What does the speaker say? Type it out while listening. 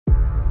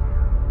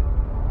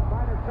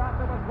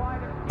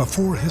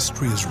Before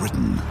history is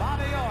written,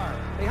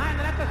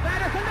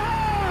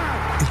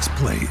 it's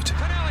played.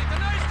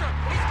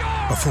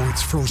 Before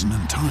it's frozen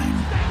in time,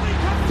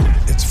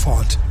 it's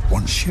fought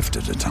one shift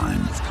at a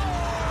time.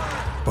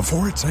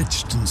 Before it's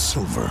etched in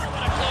silver,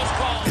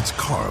 it's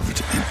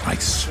carved in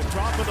ice.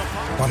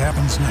 What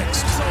happens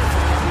next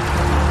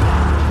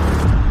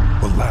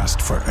will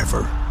last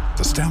forever.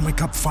 The Stanley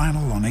Cup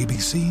Final on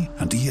ABC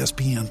and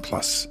ESPN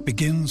Plus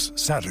begins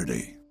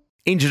Saturday.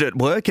 Injured at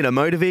work in a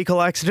motor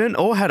vehicle accident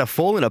or had a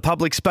fall in a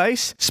public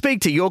space?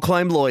 Speak to Your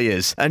Claim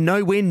Lawyers, a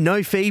no-win,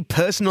 no-fee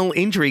personal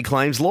injury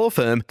claims law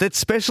firm that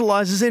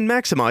specialises in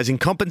maximising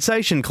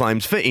compensation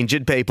claims for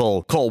injured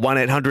people. Call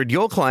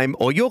 1-800-YOUR-CLAIM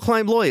or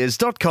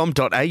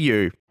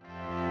yourclaimlawyers.com.au.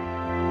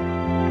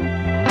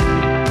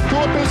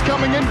 Thorpe is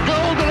coming in,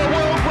 gold and a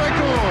world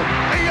record.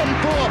 Ian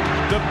Thorpe,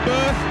 the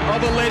birth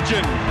of a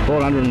legend.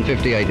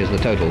 458 is the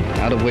total,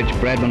 out of which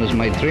Bradman has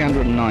made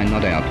 309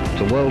 not out.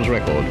 It's a world's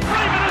record.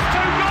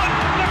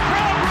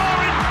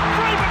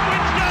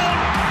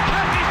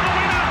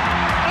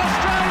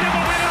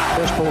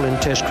 First ball in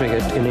Test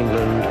cricket in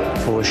England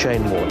for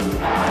Shane Warne.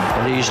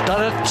 And he's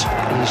done it.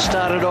 He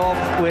started off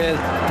with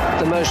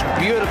the most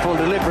beautiful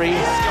delivery.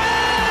 Australia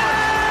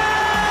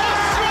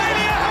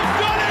have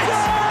done it!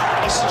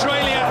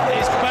 Australia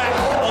is back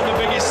on the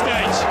biggest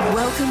stage.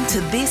 Welcome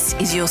to This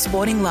Is Your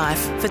Sporting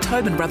Life for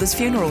Tobin Brothers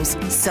Funerals,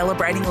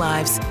 celebrating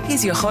lives.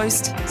 Here's your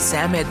host,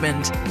 Sam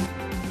Edmund.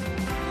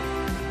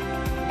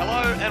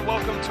 Hello and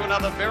welcome to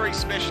another very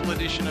special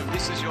edition of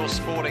This Is Your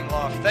Sporting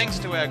Life, thanks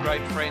to our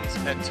great friends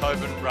at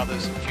Tobin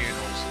Brothers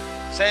Funerals.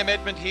 Sam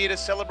Edmund here to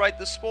celebrate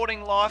the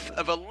sporting life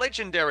of a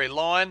legendary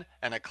Lion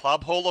and a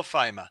Club Hall of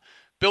Famer.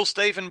 Bill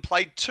Stephen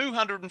played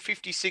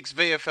 256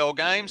 VFL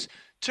games,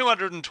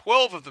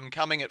 212 of them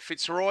coming at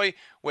Fitzroy,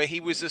 where he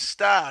was a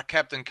star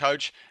captain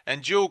coach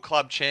and dual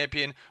club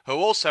champion who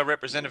also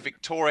represented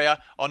Victoria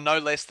on no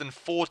less than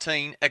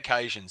 14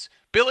 occasions.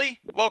 Billy,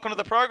 welcome to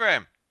the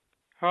program.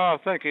 Oh,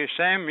 thank you,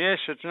 Sam. Yes,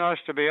 it's nice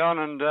to be on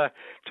and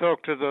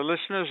talk to the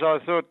listeners. I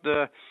thought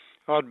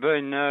I'd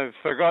been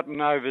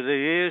forgotten over the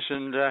years,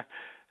 and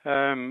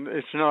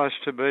it's nice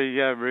to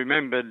be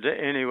remembered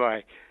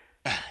anyway.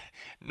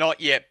 Not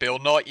yet, Bill,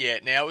 not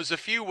yet. Now, it was a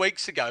few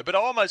weeks ago, but I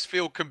almost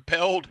feel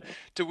compelled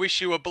to wish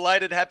you a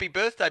belated happy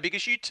birthday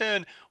because you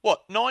turn,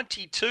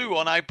 92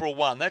 on April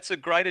 1. That's a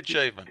great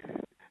achievement.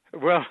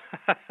 Well,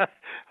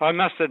 I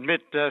must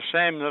admit,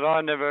 Sam, that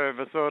I never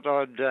ever thought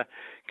I'd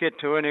get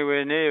to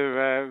anywhere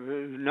near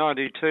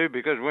 92,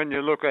 because when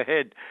you look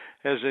ahead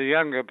as a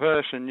younger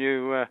person,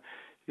 you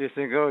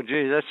think, oh,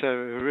 gee, that's a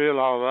real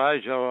old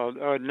age.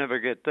 I'd never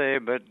get there.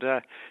 But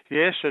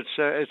yes,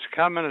 it's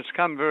come, and it's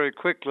come very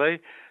quickly.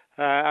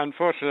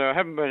 Unfortunately, I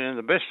haven't been in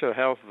the best of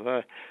health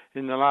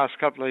in the last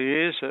couple of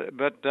years,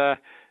 but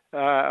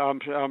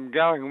I'm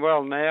going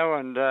well now,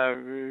 and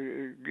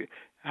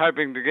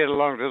hoping to get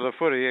along to the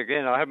footy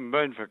again. I haven't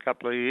been for a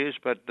couple of years,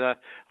 but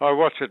I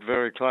watch it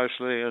very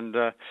closely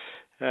and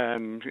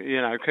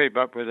keep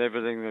up with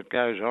everything that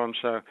goes on.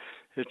 So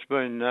it's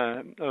been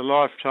a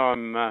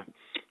lifetime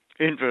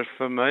interest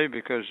for me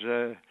because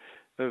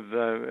of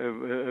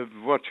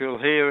what you'll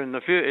hear in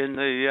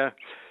the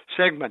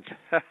segment.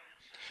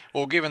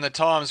 Well, given the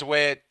times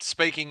we're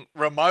speaking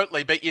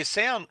remotely, but you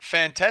sound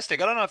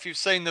fantastic. I don't know if you've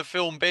seen the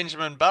film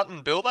Benjamin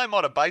Button, Bill. They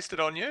might have based it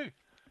on you.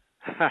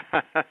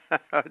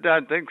 I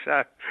don't think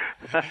so.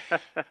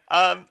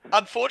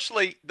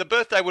 Unfortunately, the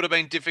birthday would have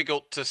been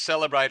difficult to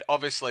celebrate,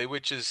 obviously,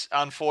 which is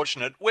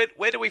unfortunate.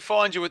 Where do we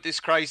find you at this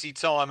crazy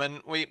time?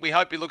 And we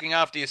hope you're looking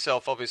after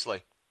yourself,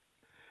 obviously.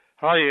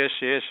 Oh, yes.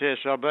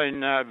 I've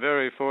been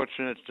very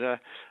fortunate.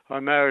 I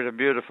married a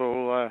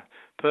beautiful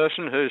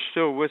person who's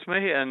still with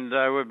me, and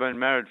we've been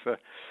married for,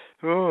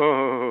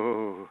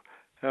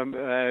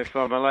 if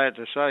I'm allowed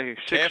to say,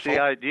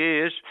 68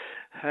 years.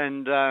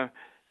 And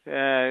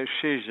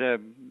she's,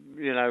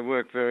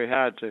 worked very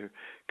hard to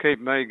keep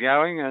me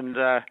going. And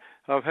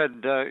I've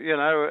had,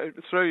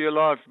 through your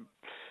life,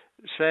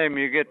 Sam,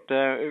 you get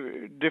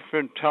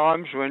different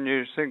times when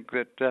you think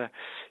that,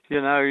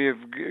 you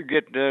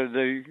get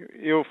the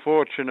ill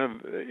fortune of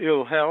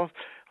ill health.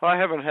 I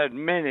haven't had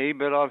many,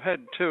 but I've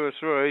had two or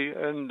three,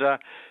 and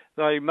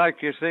they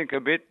make you think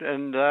a bit.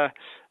 And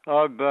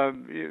I'm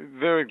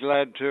very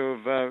glad to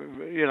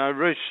have,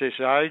 reached this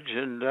age,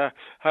 and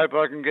hope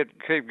I can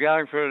keep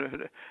going for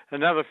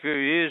another few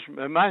years,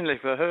 mainly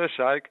for her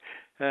sake,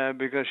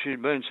 because she's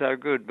been so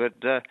good.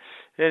 But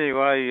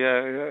anyway,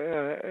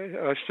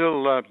 I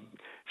still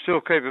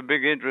keep a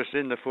big interest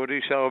in the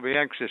footy, so I'll be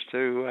anxious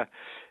to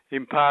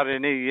impart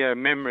any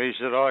memories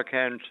that I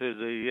can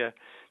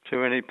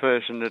to any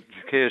person that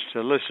cares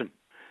to listen.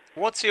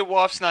 What's your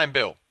wife's name,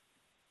 Bill?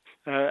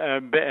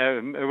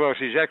 Well,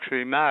 she's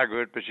actually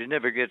Margaret, but she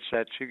never gets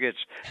that. She gets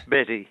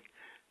Betty.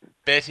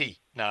 Betty.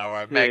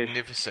 No,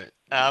 magnificent.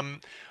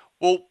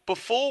 Well,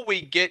 before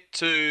we get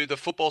to the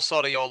football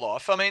side of your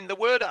life, I mean, the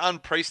word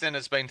unprecedented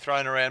has been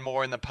thrown around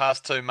more in the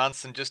past 2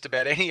 months than just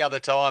about any other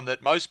time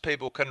that most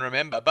people can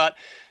remember. But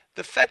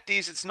The fact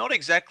is, it's not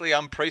exactly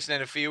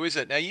unprecedented for you, is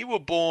it? Now, you were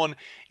born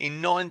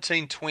in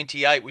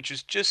 1928, which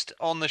was just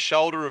on the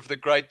shoulder of the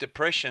Great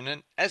Depression,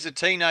 and as a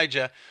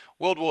teenager,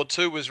 World War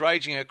II was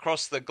raging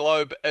across the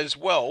globe as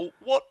well.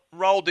 What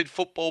role did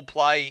football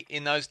play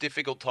in those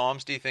difficult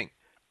times, do you think?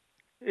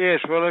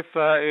 Yes, well,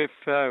 if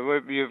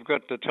you've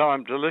got the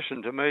time to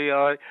listen to me,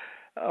 I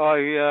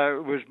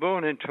was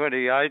born in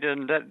 28,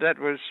 and that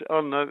was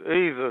on the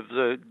eve of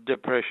the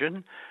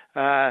Depression.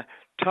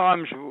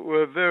 Times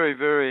were very,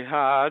 very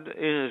hard,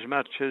 in as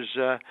much as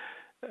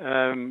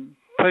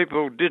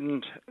people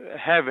didn't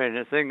have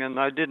anything, and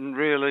they didn't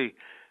really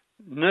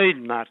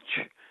need much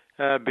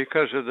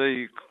because of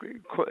the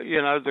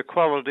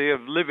quality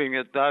of living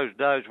at those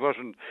days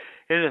wasn't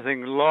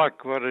anything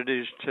like what it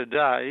is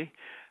today.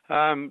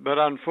 But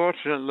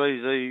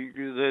unfortunately,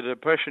 the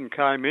Depression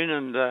came in,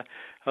 and a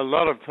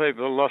lot of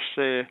people lost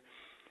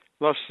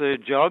their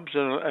jobs,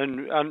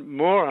 and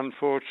more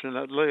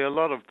unfortunately, a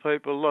lot of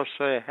people lost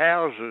their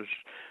houses.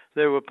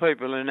 There were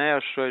people in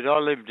our street. I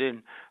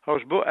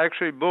was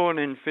actually born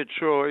in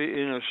Fitzroy,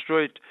 in a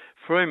street,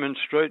 Freeman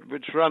Street,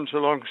 which runs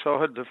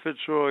alongside the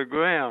Fitzroy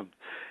ground.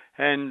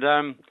 And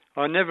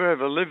I never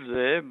ever lived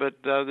there,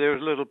 but there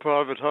was a little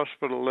private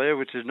hospital there,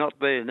 which is not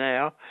there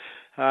now.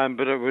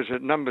 But it was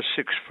at number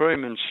 6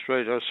 Freeman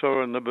Street, I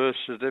saw in the birth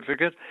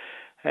certificate.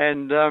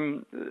 And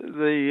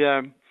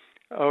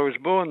I was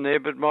born there,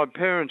 but my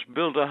parents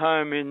built a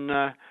home in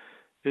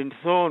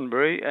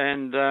Thornbury,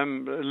 and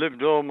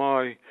lived all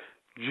my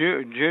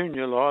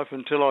junior life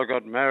until I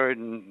got married,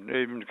 and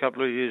even a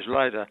couple of years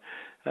later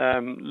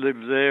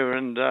lived there,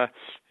 and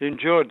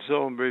enjoyed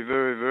Thornbury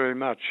very, very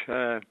much.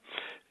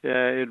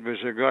 It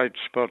was a great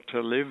spot to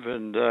live,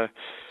 and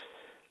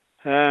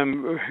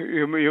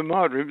you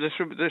might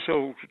this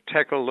will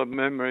tackle the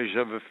memories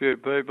of a few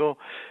people.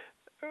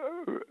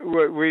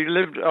 We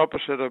lived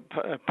opposite a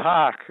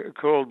park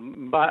called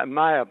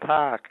Mayer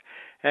Park,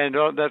 and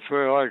that's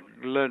where I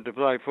learned to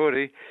play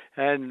footy.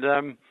 And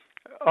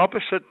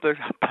opposite the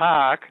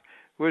park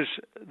was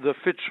the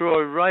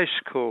Fitzroy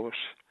Racecourse.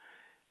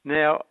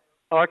 Now,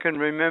 I can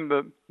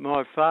remember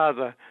my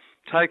father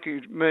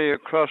taking me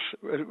across,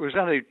 it was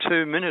only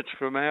 2 minutes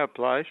from our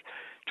place,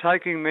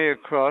 taking me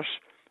across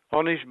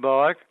on his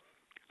bike,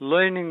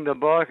 leaning the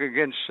bike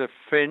against the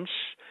fence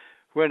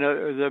when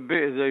the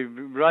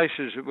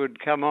races would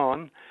come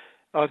on.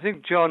 I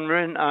think John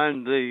Wren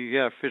owned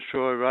the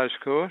Fitzroy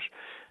Racecourse,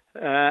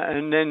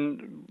 and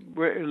then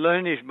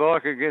lean his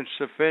bike against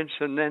the fence,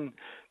 and then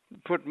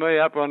put me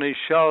up on his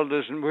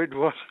shoulders, and we'd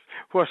watch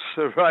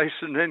the race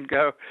and then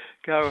go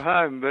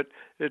home. But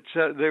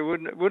there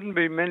wouldn't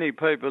be many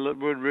people that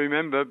would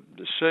remember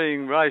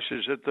seeing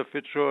races at the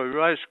Fitzroy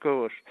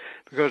Racecourse,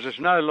 because it's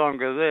no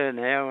longer there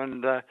now,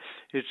 and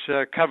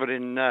it's covered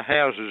in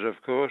houses,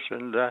 of course.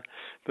 And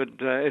but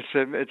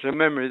it's a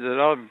memory that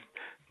I've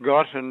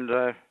got, and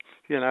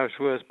it's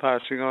worth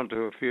passing on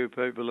to a few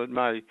people that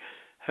may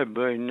have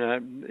been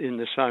in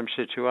the same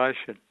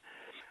situation.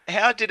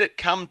 How did it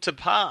come to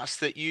pass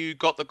that you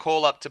got the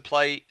call up to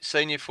play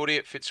senior footy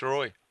at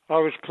Fitzroy? I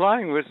was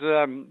playing with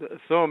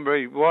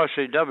Thornbury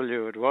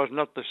YCW, it was,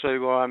 not the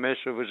CYMS.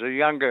 It was a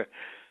younger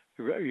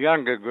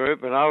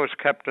group, and I was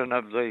captain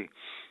of the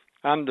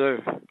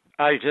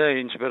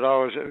under-18s, but I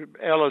was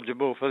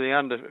eligible for the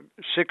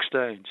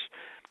under-16s.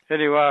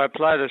 Anyway, I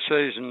played a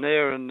season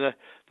there, and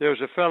there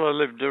was a fellow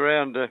lived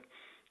around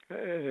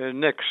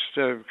next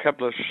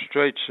couple of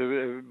streets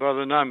by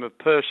the name of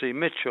Percy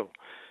Mitchell,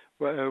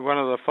 one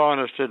of the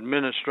finest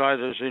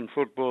administrators in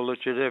football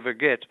that you'd ever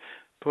get.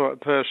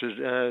 Percy's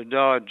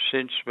died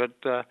since, but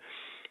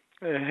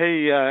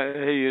he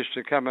used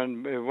to come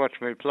and watch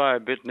me play a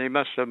bit, and he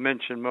must have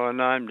mentioned my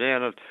name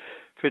down at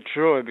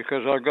Fitzroy,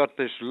 because I got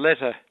this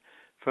letter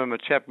from a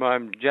chap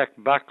named Jack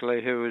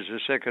Buckley, who was the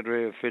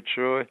secretary of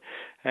Fitzroy,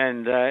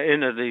 and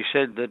in it he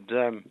said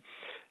that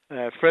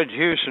Fred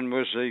Hewson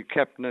was the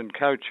captain and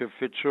coach of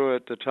Fitzroy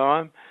at the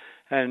time,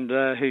 and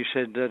he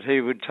said that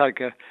he would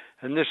take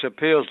and this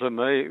appealed to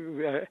me,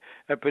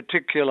 a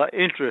particular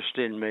interest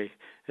in me.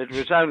 It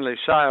was only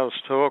sales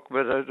talk,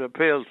 but it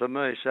appealed to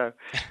me, so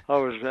I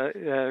was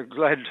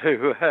glad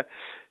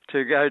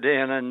to go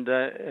down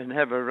and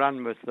have a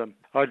run with them.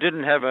 I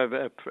didn't have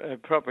a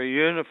proper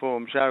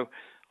uniform, so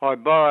I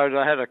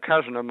had a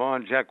cousin of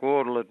mine, Jack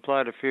Wardle, had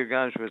played a few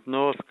games with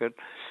Northcote,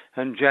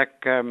 and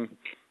Jack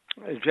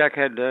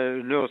had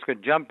a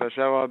Northcote jumper,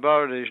 so I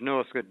borrowed his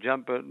Northcote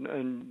jumper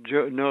and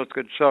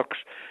Northcote socks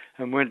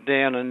and went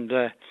down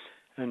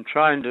and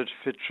trained at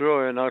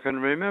Fitzroy. And I can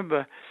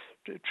remember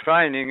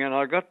training, and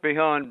I got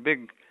behind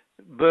big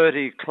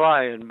Bertie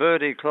Clay, and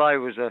Bertie Clay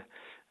was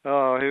he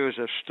was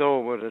a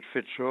stalwart at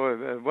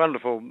Fitzroy, a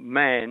wonderful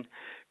man,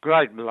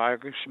 great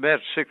bloke, about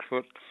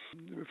 6'4"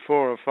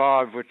 or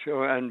 5",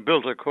 and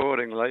built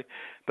accordingly.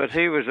 But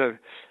he was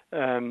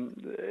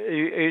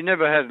he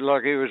never had,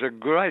 he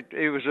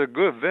was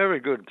a very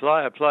good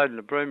player, played in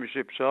the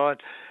premiership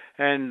side,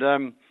 and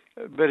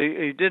but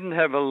he didn't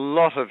have a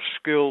lot of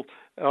skill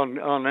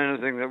on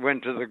anything that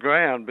went to the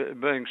ground,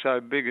 being so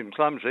big and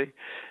clumsy.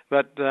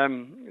 But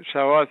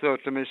so I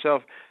thought to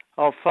myself,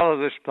 I'll follow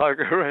this bloke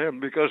around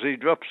because he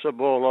drops the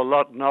ball a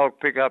lot and I'll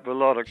pick up a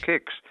lot of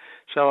kicks.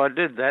 So I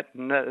did that,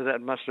 and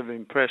that must have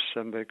impressed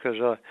them because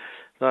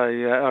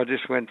I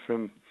just went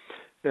from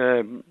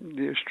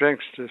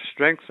strength to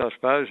strength, I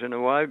suppose, in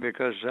a way,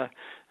 because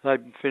they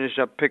finished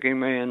up picking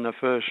me in the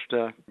first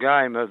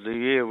game of the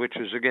year, which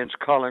was against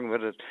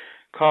Collingwood at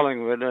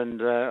Collingwood,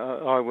 and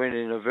I went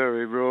in a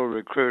very raw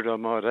recruit, I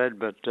might add,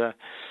 but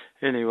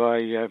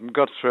anyway,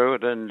 got through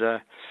it, and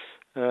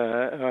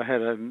I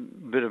had a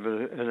bit of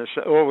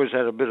always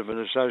had a bit of an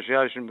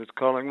association with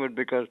Collingwood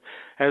because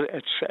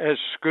as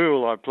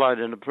school I played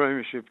in a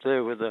premiership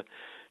there with the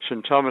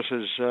St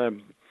Thomas's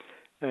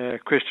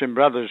Christian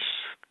Brothers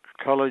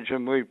College,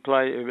 and we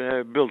played.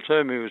 Bill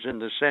Termy was in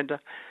the centre,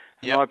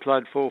 and I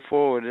played full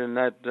forward in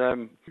that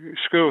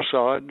school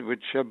side,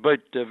 which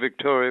beat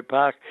Victoria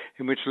Park,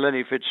 in which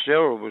Lenny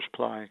Fitzgerald was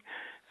playing,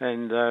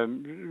 and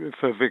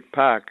for Vic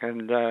Park,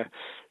 and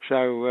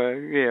so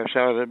I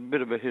had a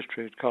bit of a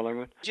history at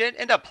Collingwood. Did you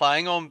end up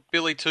playing on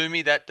Billy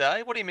Toomey that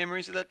day? What are your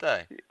memories of that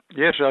day?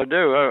 Yes, I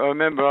do. I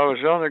remember I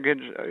was on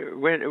against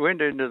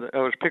I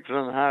was picked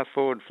on the half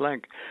forward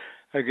flank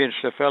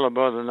against a fellow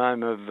by the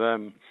name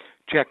of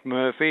Jack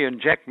Murphy,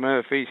 and Jack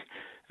Murphy,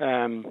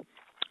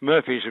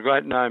 Murphy's a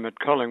great name at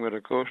Collingwood,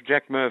 of course.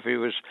 Jack Murphy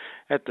was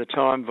at the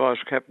time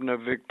vice captain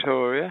of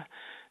Victoria,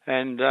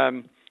 and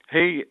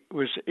he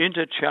was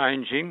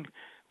interchanging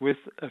with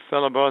a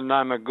fellow by the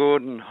name of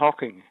Gordon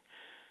Hocking,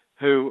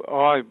 who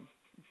I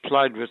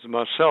played with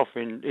myself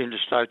in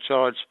interstate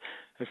sides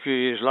a few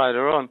years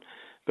later on.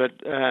 But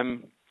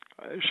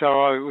so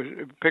I was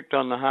picked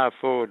on the half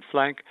forward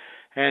flank,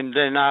 and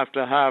then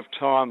after half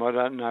time, I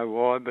don't know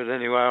why, but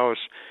anyway, I was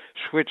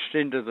switched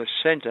into the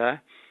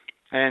centre,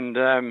 and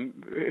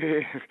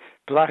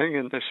playing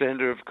in the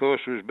centre, of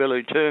course, was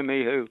Billy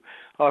Toomey, who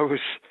I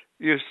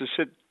used to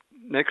sit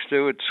next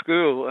to at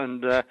school,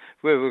 and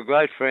we were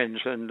great friends,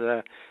 and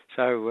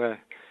so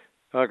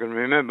I can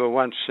remember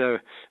once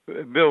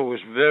Bill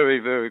was very,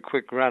 very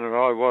quick runner,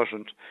 I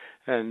wasn't,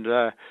 and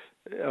I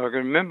can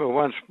remember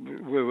once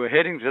we were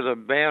heading to the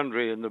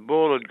boundary and the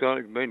ball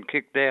had been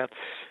kicked out,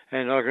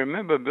 and I can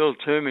remember Bill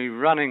Toomey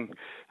running,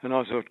 and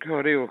I thought,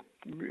 God, he'll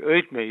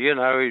eat me,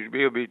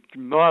 he'll be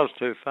miles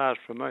too fast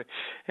for me.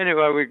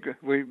 Anyway,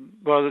 we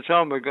by the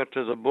time we got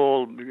to the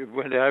ball, we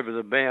went over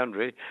the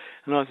boundary,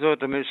 and I thought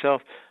to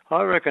myself,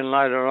 I reckon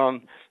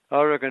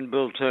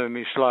Bill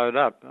Toomey slowed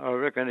up. I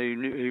reckon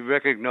he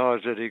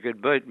recognised that he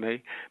could beat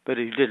me, but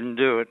he didn't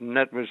do it, and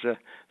that was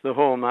the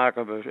hallmark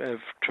of a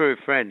true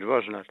friend,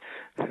 wasn't it?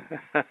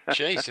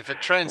 Jeez, if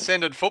it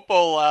transcended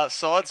football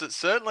sides, it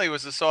certainly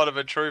was the side of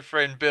a true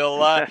friend, Bill.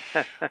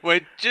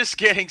 We're just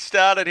getting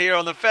started here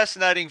on the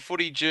fascinating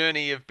footy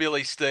journey of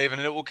Billy Stephen,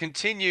 and it will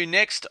continue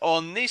next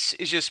on This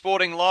Is Your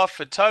Sporting Life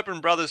for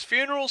Tobin Brothers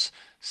Funerals,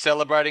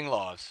 celebrating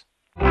lives.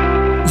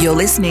 You're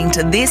listening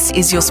to This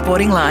Is Your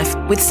Sporting Life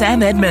with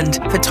Sam Edmund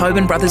for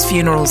Tobin Brothers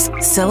Funerals,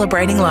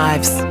 celebrating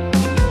lives.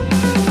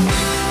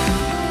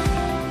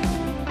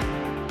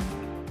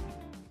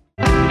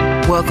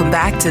 Welcome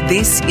back to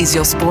This Is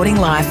Your Sporting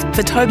Life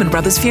for Tobin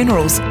Brothers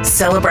Funerals,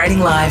 celebrating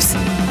lives.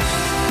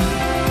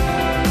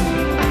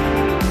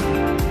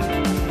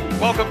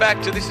 Welcome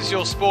back to This Is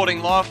Your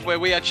Sporting Life, where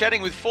we are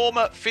chatting with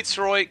former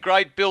Fitzroy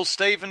great Bill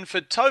Stephen for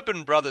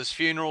Tobin Brothers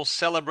Funerals,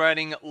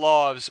 celebrating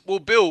lives. Well,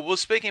 Bill, we were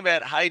speaking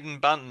about Hayden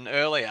Bunton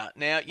earlier.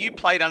 Now, you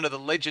played under the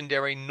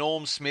legendary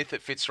Norm Smith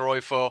at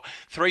Fitzroy for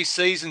 3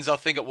 seasons, I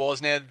think it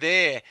was. Now,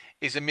 there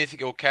is a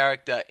mythical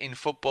character in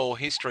football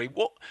history.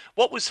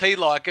 What was he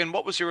like, and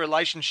what was your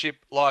relationship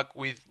like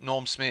with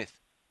Norm Smith?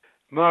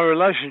 My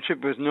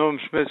relationship with Norm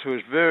Smith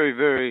was very,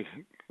 very,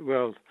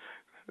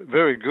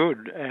 very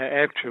good,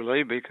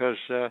 actually, because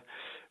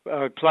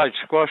I played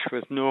squash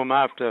with Norm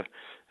after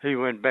he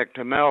went back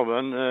to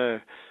Melbourne,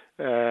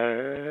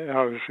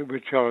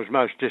 which I was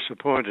most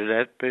disappointed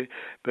at.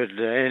 But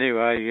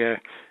anyway,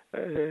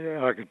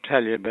 I could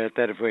tell you about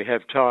that if we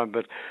have time.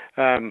 But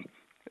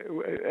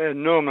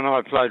Norm and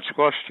I played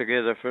squash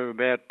together for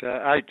about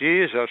 8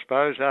 years, I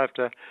suppose,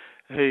 after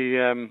he...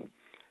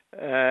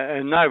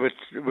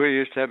 we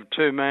used to have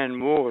 2-man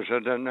wars. I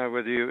don't know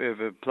whether you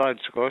ever played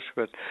squash,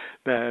 but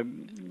I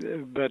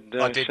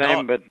did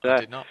Sam, not. but I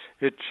did not.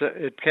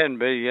 It can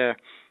be.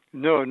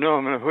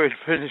 Norman, we'd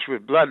finished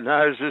with blood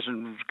noses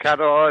and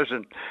cut eyes,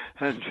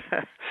 and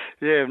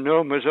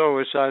Norm was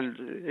always saying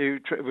he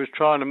was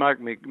trying to make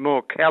me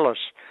more callous.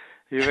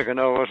 He reckoned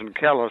I wasn't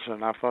callous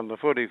enough on the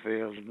footy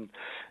field.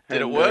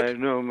 Did it work?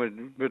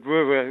 Norman, but we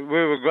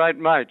were great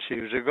mates. He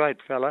was a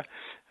great fella.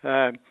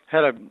 I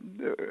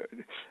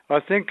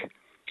think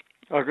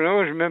I can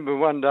always remember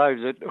one day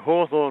that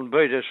Hawthorn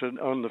beat us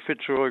on the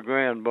Fitzroy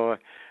ground by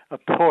a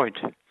point,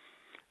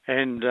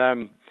 and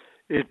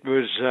it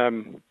was.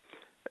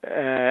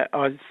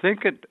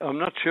 I'm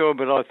not sure,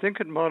 but I think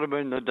it might have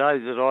been the day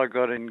that I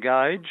got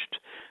engaged,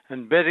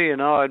 and Betty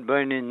and I had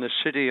been in the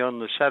city on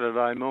the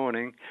Saturday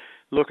morning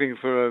looking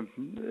for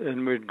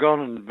and we'd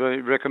gone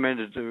and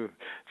recommended to a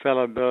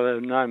fellow by the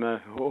name of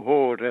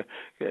Hoare to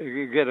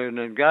get an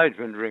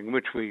engagement ring,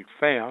 which we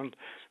found.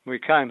 We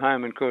came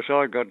home, and of course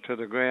I got to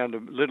the ground a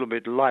little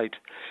bit late.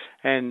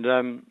 And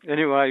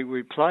anyway,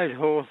 we played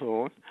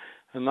Hawthorn,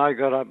 and they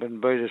got up and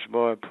beat us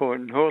by a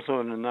point. And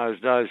Hawthorn in those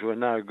days were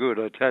no good,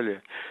 I tell you.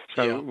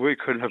 So we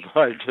couldn't have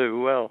played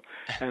too well.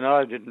 And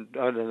I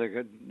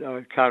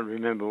can't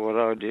remember what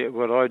I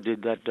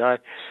did that day.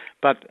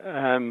 But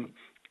I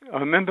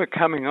remember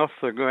coming off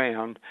the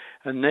ground,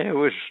 and there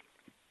was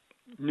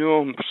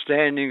Norm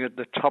standing at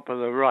the top of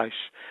the race,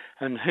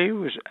 and he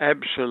was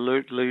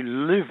absolutely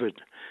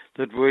livid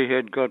that we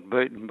had got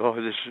beaten by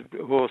this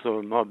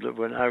Hawthorn mob that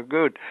were no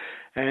good.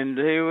 And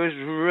he was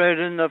red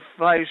in the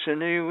face,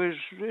 and he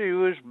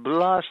was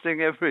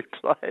blasting every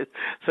player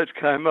that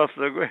came off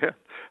the ground.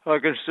 I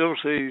can still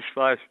see his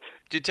face.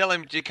 Did you tell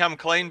him, did you come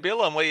clean,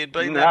 Bill, on where you'd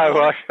been?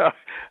 No,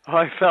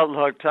 I felt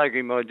like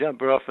taking my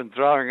jumper off and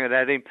throwing it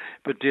at him,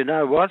 but do you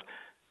know what?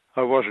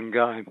 I wasn't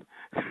game.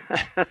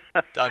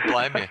 Don't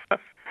blame you.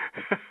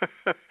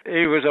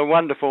 He was a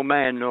wonderful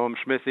man, Norm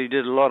Smith. He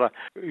did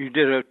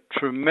a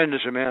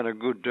tremendous amount of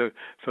good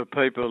for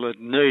people that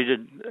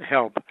needed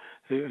help.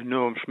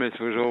 Norm Smith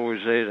was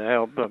always there to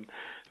help them.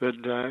 But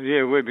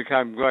we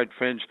became great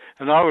friends,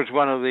 and I was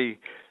one of the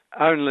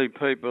only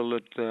people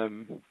that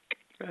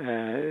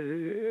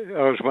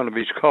I was one of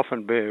his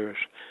coffin bearers.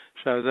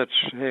 So that's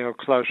how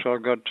close I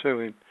got to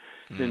him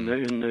in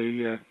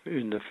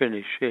the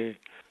finish. Yeah.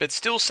 But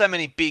still so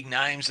many big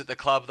names at the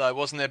club, though,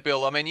 wasn't there,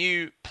 Bill? I mean,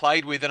 you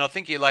played with, and I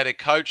think you later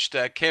coached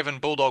Kevin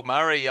Bulldog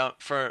Murray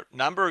for a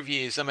number of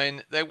years. I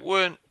mean, there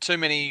weren't too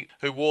many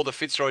who wore the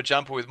Fitzroy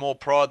jumper with more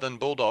pride than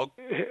Bulldog.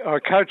 I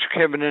coached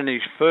Kevin in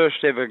his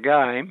first ever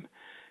game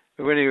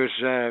when he was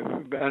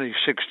only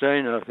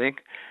 16, I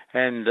think,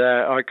 and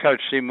I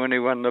coached him when he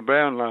won the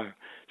Brownlow.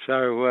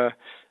 So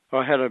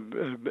I had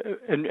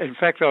in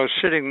fact, I was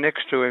sitting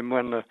next to him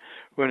when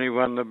he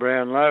won the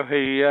Brownlow.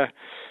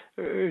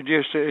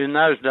 In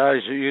those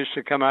days, it used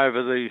to come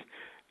over the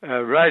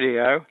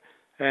radio,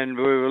 and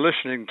we were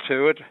listening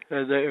to it.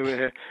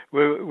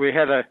 We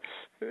had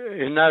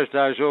in those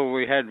days, all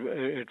we had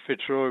at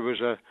Fitzroy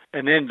was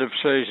an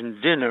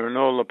end-of-season dinner, and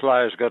all the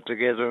players got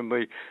together, and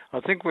I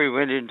think we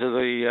went into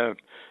the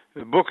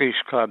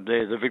Bookies Club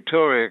there, the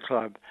Victoria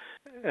Club,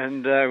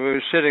 and we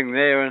were sitting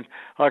there, and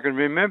I can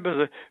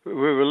remember we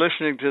were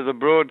listening to the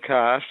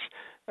broadcast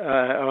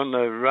on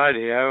the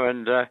radio,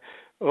 and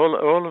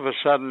all of a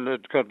sudden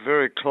it got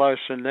very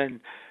close, and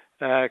then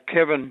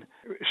Kevin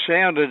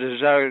sounded as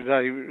though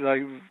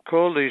they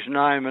called his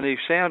name, and he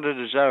sounded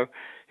as though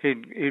he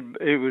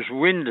was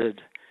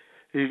winded.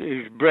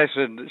 His breath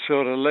had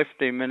sort of left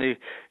him, and he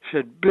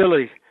said,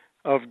 "Billy,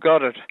 I've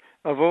got it."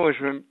 I've always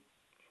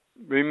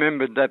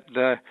remembered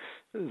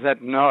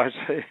that night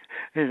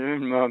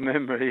in my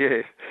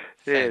memory.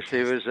 Yes,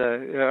 he was.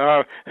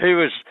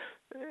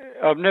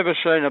 I've never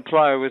seen a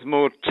player with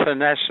more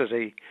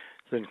tenacity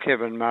than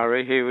Kevin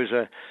Murray. He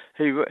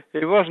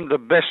wasn't the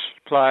best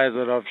player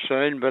that I've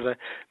seen, but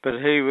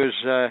he was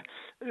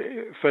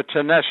for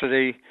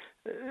tenacity.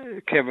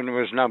 Kevin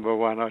was number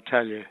one, I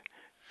tell you,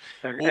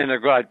 and a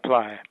great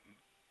player.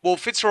 Well,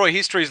 Fitzroy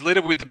history is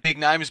littered with the big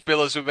names,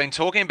 Bill, as we've been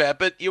talking about,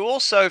 but you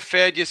also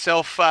found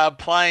yourself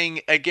playing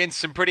against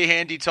some pretty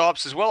handy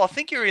types as well. I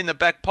think you were in the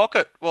back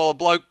pocket while a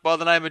bloke by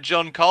the name of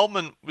John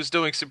Coleman was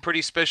doing some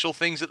pretty special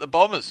things at the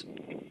Bombers.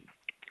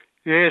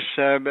 Yes,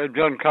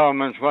 John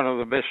Coleman's one of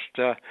the best.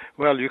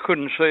 You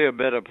couldn't see a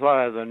better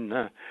player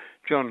than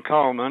John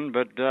Coleman,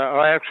 but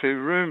I actually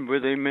roomed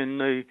with him in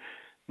the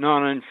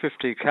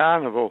 1950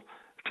 Carnival.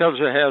 It tells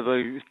you how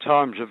the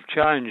times have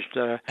changed,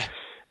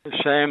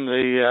 Sam.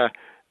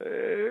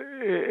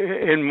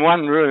 In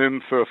one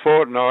room for a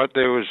fortnight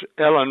there was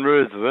Alan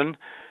Ruthven,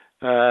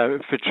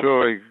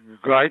 Fitzroy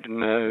great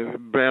and a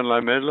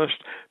Brownlow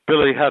medalist,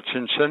 Billy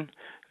Hutchinson,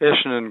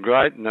 Essendon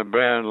great and a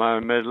Brownlow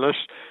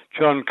medalist,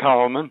 John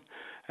Coleman,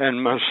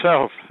 and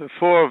myself.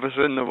 4 of us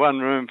in the one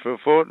room for a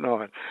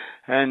fortnight,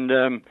 and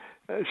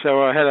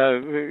so I had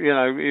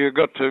you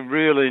got to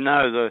really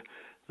know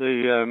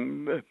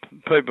the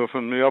people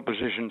from the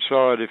opposition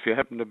side if you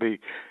happen to be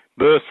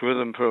berthed with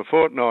them for a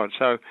fortnight.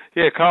 So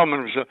yeah,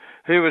 Coleman was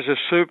a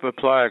super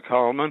player.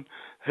 Coleman,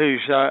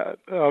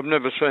 I've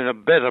never seen a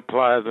better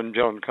player than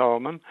John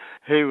Coleman.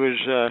 He was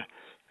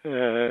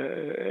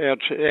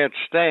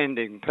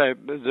outstanding.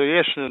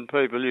 The Essendon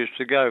people used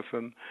to go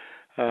from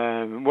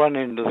one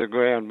end of the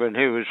ground when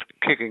he was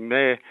kicking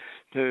there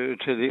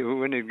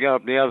when he'd go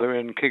up the other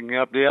end, kicking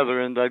up the other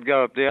end, they'd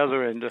go up the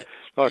other end.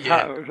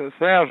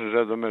 Thousands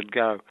of them would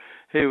go.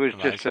 He was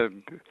amazing. Just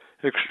an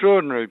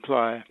extraordinary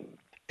player.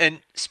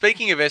 And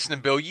speaking of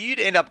Essendon, Bill, you'd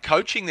end up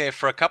coaching there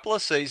for a couple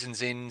of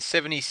seasons in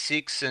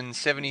 76 and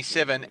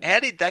 77. How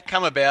did that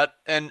come about,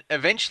 and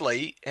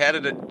eventually, how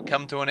did it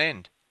come to an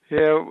end?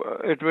 Yeah,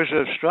 it was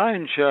a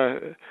strange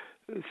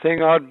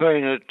thing. I'd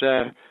been at...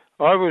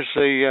 I was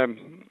the...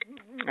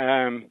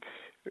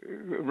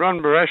 Ron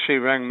Barassi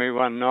rang me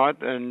one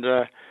night and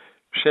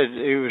said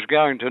he was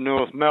going to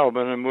North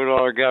Melbourne and would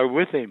I go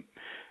with him.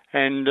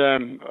 And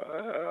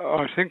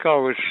I think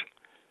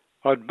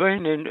I'd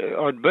been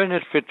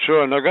at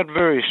Fitzroy and I got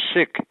very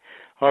sick.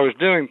 I was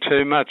doing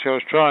too much. I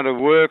was trying to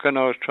work and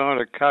I was trying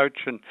to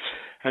coach, and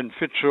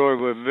Fitzroy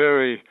were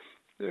very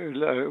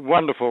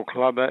wonderful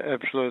club,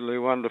 absolutely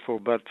wonderful,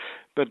 but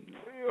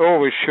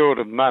always short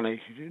of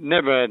money.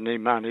 Never had any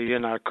money,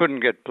 couldn't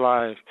get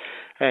players,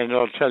 and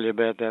I'll tell you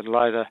about that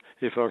later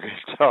if I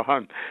get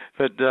time.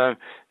 But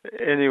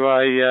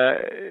anyway,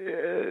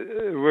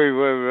 we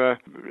were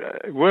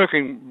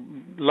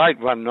working late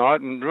one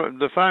night, and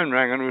the phone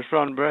rang, and it was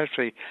Ron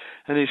Brassie,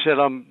 and he said,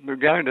 I'm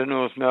going to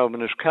North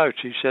Melbourne as coach.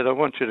 He said, I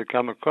want you to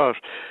come across.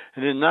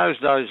 And in those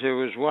days there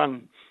was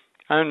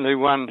only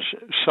one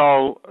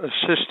sole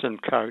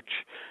assistant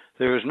coach.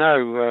 There was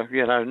no,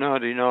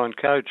 99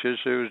 coaches.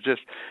 It was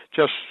just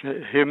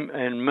him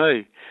and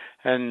me.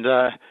 And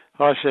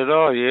I said,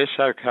 oh, yes,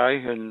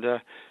 okay.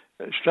 And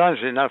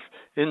strangely enough,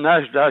 in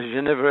those days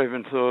you never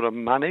even thought of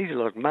money.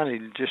 Like, money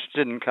just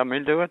didn't come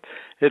into it.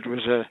 It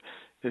was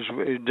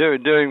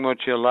doing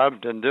what you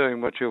loved and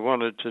doing what you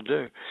wanted to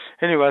do.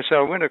 Anyway, so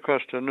I went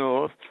across to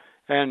North,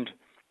 and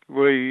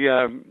we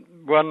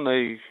won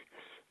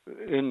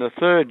in the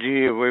third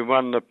year, we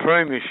won the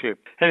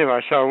premiership.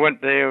 Anyway, so I went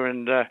there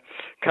and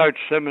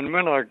coached them, and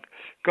when I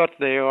got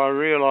there, I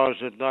realised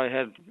that they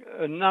had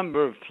a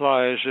number of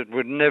players that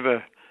would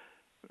never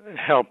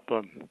help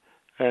them.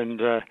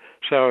 And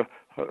so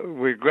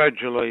we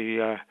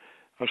gradually, I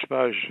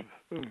suppose,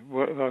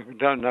 I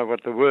don't know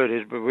what the word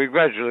is, but we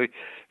gradually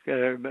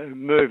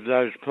moved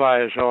those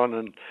players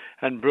on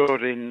and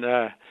brought in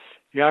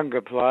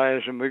younger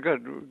players, and they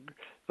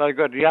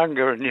got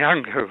younger and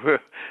younger.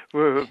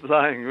 We were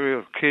playing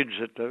real kids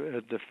at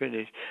the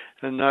finish,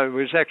 and it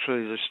was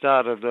actually the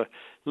start of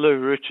Lou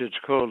Richards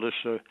called us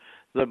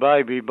the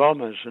Baby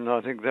Bombers, and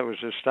I think that was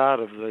the start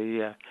of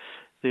the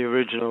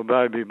original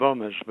Baby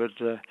Bombers. But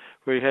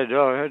we had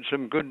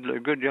some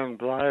good young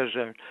players.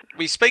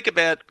 We speak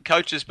about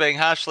coaches being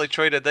harshly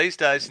treated these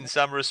days in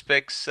some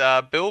respects,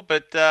 Bill,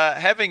 but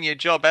having your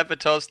job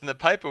advertised in the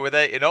paper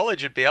without your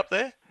knowledge would be up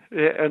there.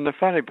 Yeah, and the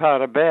funny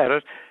part about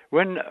it,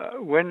 when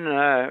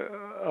I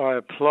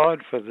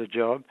applied for the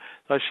job,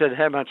 they said,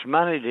 how much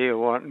money do you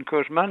want? And of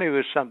course, money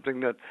was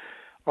something that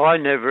I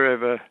never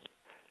ever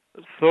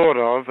thought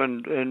of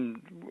and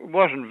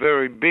wasn't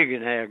very big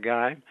in our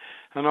game.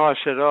 And I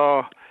said,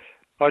 I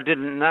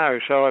didn't know.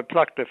 So I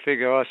plucked a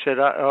figure. I said,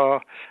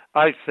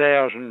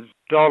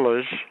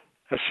 $8,000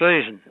 a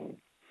season.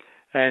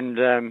 And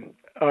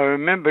I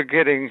remember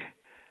getting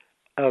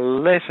a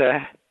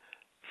letter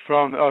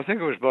from, I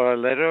think it was by a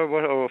letter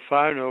or a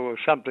phone or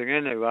something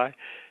anyway.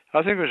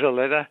 I think it was a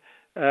letter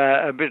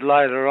a bit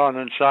later on,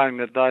 and saying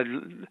that they'd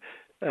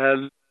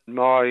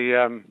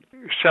my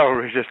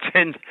salary to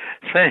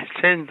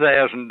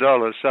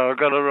 $10,000. So I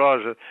got a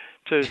rise of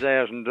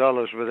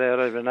 $2,000 without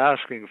even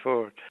asking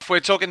for it. We're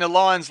talking to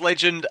Lions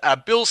legend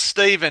Bill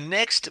Stephen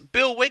next.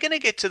 Bill, we're going to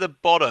get to the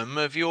bottom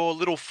of your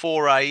little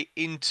foray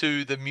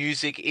into the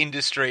music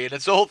industry, and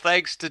it's all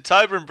thanks to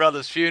Tobin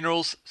Brothers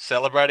Funerals,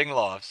 celebrating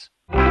lives.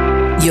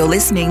 You're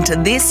listening to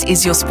This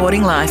Is Your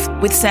Sporting Life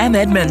with Sam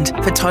Edmund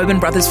for Tobin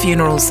Brothers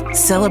Funerals,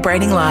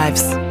 celebrating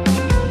lives.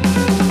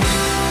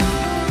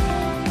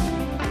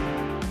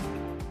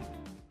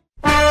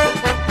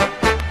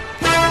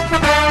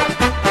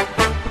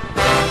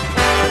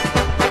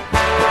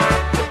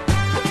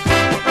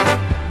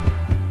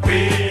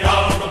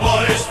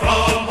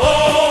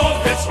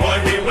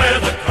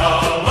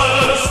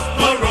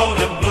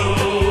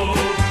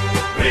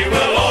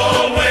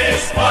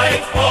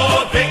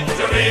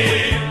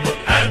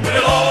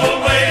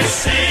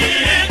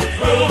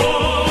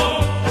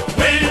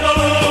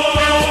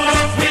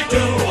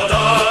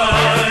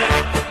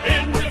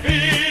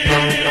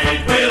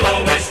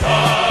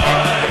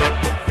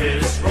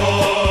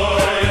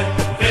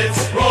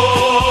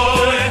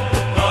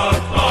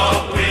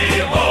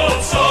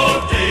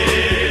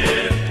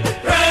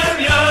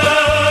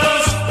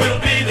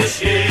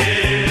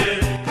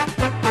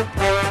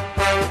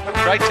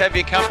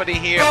 Company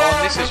here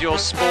on This Is Your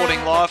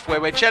Sporting Life,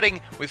 where we're chatting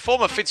with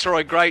former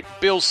Fitzroy great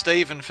Bill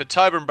Stephen for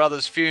Tobin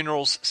Brothers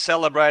Funerals,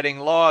 celebrating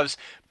lives.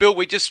 Bill,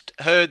 we just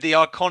heard the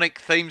iconic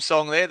theme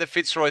song there, the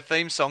Fitzroy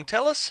theme song.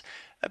 Tell us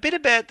a bit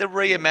about the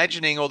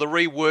reimagining or the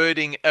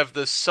rewording of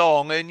the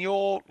song and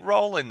your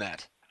role in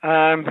that.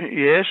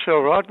 Yes,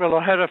 all right. Well,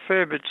 I had a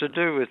fair bit to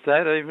do with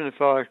that, even if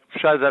I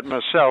say that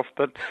myself.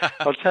 But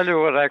I'll tell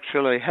you what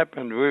actually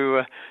happened. We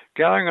were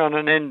going on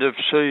an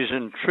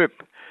end-of-season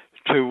trip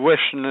to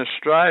Western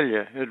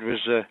Australia. It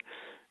was a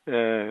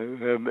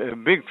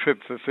big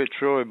trip for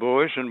Fitzroy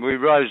boys, and we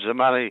raised the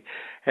money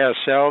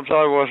ourselves.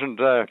 I wasn't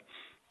a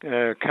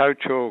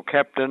coach or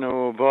captain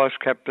or vice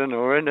captain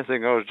or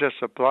anything. I was just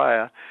a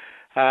player.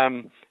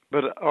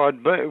 But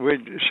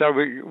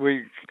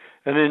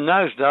and in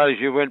those days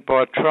you went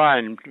by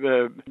train,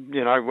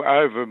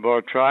 over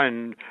by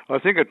train. I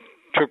think it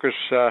took us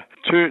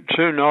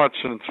two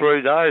nights and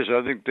 3 days,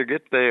 I think, to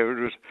get there.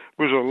 It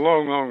was a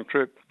long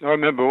trip. I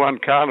remember one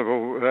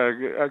carnival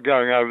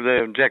going over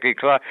there, and Jackie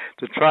Clark,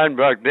 the train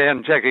broke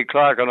down. Jackie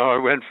Clark and I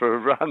went for a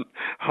run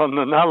on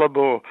the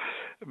Nullarbor,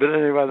 But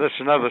anyway, that's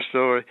another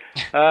story.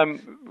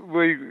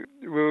 We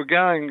were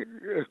going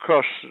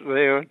across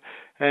there,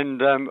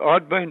 and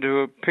I'd been to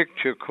a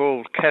picture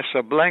called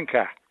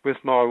Casablanca with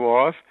my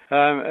wife,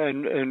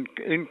 and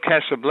in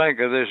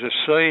Casablanca there's a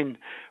scene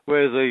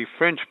where the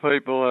French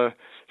people are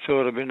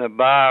sort of in a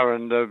bar,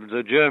 and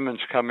the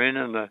Germans come in,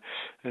 and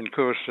of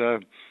course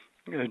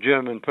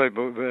German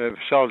people,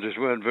 soldiers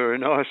weren't very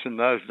nice in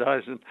those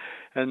days,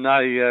 and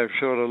they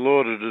sort of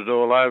lorded it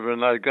all over,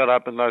 and they got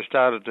up and they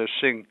started to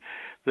sing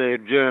their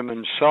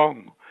German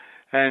song.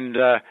 And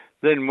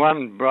then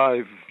one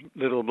brave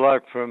little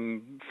bloke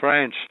from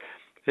France,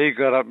 he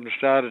got up and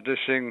started to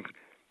sing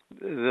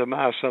the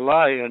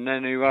Marseillaise, and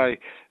anyway,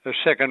 the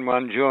second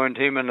one joined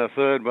him, and the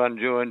third one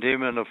joined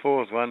him, and the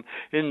fourth one.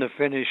 In the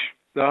finish,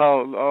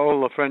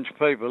 all the French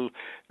people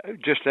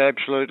just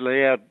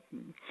absolutely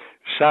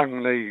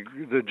out-sung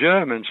the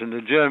Germans, and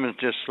the Germans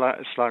just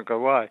slunk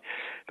away.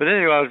 But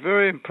anyway, I was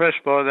very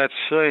impressed by that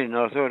scene.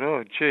 I thought,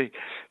 oh, gee,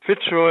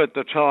 Fitzroy at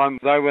the time,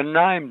 they were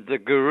named the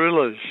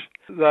Guerrillas.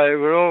 They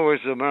were always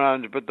the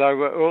Maroons, but they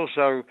were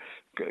also,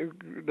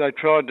 they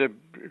tried to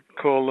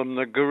call them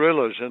the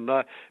Guerrillas,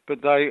 but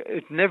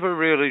it never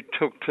really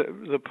took to,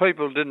 the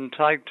people didn't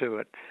take to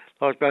it.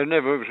 Like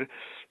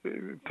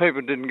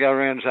people didn't go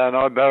around saying,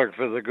 I barrack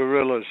for the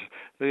Guerrillas.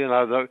 You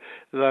know,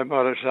 they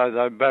might have said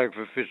they barrack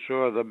for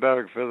Fitzroy, they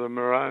barrack for the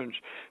Maroons,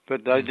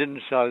 but they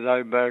didn't say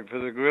they barrack for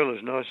the Guerrillas.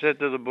 And I said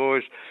to the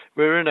boys,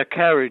 we're in a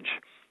carriage.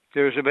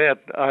 There was about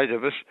 8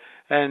 of us,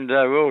 and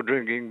we're all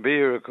drinking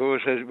beer, of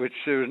course, which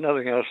there was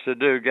nothing else to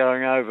do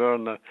going over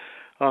on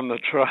the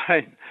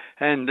train.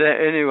 And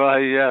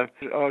anyway,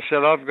 I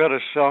said, I've got a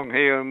song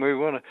here, and we're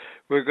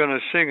going to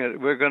sing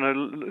it. We're going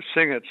to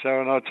sing it.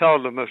 So, and I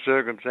told them the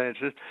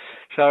circumstances.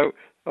 So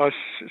I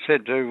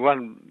said to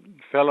one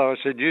fellow, I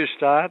said, you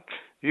start,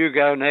 you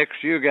go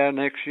next, you go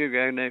next, you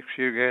go next,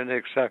 you go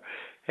next. So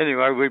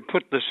anyway, we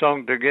put the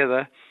song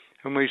together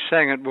and we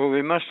sang it. Well,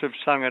 we must have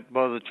sung it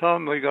by the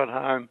time we got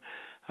home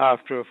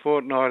after a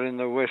fortnight in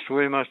the West.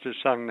 We must have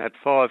sung that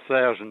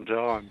 5,000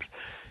 times.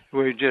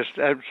 We just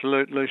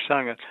absolutely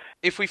sung it.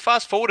 If we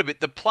fast forward a bit,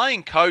 the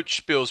playing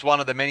coach, Bill's one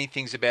of the many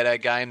things about our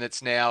game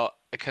that's now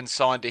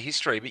consigned to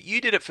history. But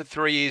you did it for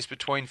 3 years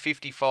between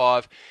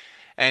 55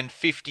 and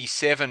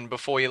 57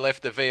 before you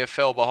left the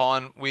VFL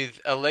behind with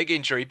a leg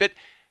injury. But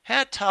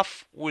how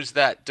tough was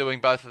that,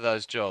 doing both of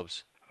those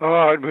jobs?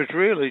 Oh, it was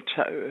really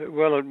it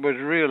was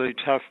really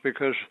tough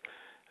because,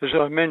 as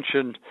I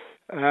mentioned,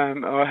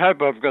 I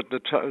hope I've got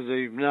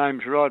the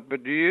names right,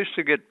 but you used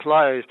to get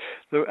players.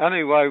 The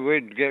only way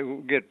we'd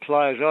get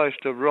players, I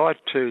used to write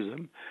to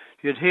them.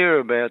 You'd hear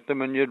about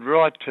them and you'd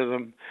write to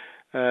them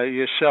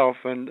yourself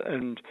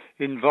and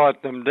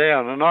invite them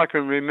down. And I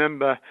can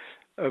remember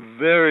a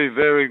very,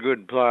 very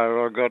good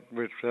player I got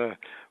with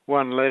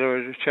one letter,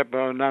 a chap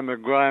by the name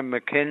of Graham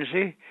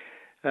McKenzie.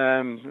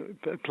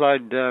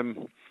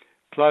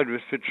 Played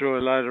with Fitzroy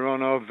later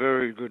on, a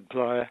very good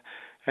player.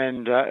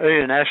 And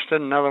Ian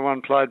Aston, another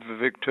one, played for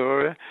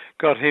Victoria,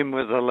 got him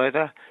with a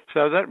letter.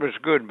 So that was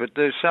good, but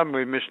there's some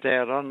we missed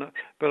out on.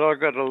 But I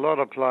got a lot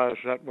of players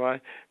that way.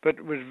 But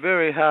it was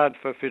very hard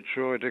for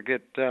Fitzroy to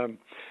get,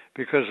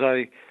 because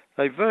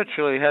they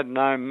virtually had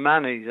no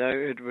money.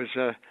 They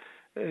were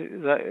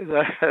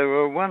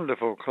a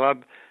wonderful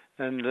club.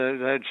 And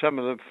they had some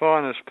of the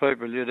finest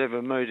people you'd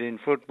ever meet in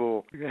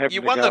football.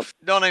 You won the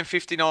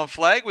 1959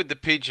 flag with the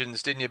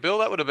Pigeons, didn't you, Bill?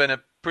 That would have been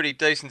a pretty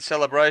decent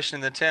celebration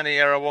in the town of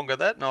Yarrawonga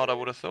that night, I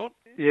would have thought.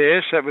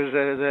 Yes, that was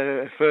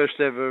their first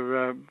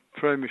ever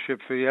premiership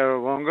for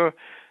Yarrawonga.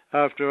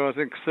 After, I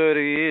think, 30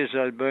 years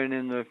they'd been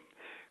in the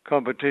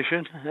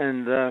competition.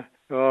 And, that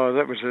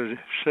was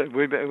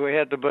we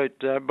had to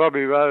beat...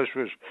 Bobby Rose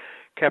was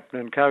captain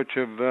and coach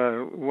of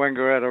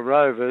Wangaratta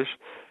Rovers.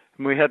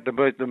 And we had to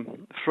beat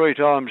them 3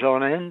 times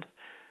on end.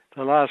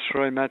 The last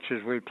 3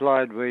 matches we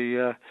played, we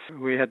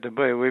had to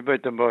beat. We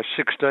beat them by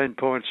 16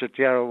 points at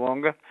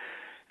Yarrawonga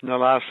in the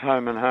last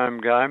home-and-home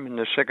game. In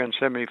the second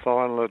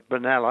semi-final at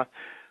Benalla,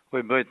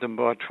 we beat them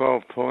by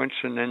 12 points.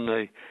 And in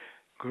the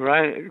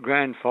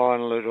grand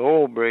final at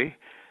Albury,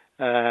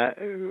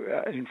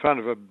 in front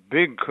of a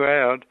big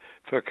crowd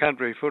for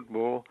country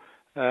football,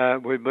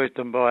 we beat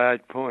them by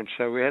 8 points.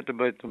 So we had to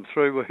beat them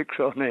 3 weeks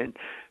on end.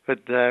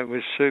 But it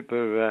was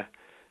super...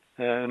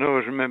 and I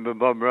always remember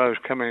Bob Rose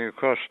coming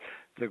across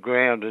the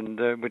ground, and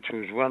which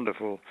was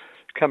wonderful,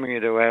 coming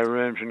into our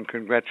rooms and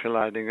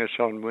congratulating us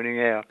on winning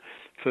our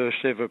first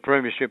ever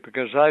premiership,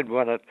 because they'd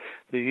won it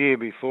the year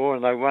before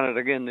and they won it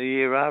again the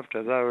year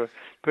after. They were a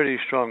pretty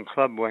strong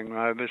club, Wang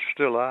Rovers,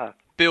 still are.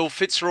 Bill,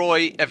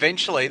 Fitzroy,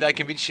 eventually they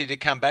convinced you to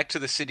come back to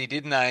the city,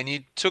 didn't they? And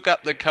you took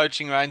up the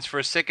coaching reins for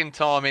a second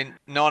time in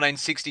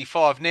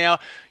 1965. Now,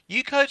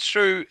 you coached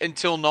through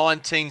until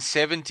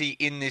 1970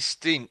 in this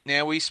stint.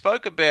 Now, we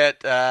spoke about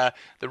the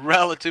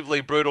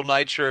relatively brutal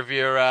nature of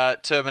your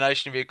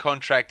termination of your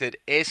contract at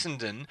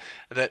Essendon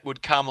that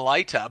would come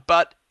later.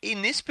 But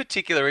in this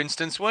particular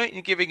instance, weren't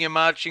you giving your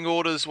marching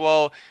orders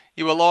while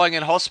you were lying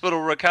in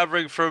hospital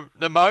recovering from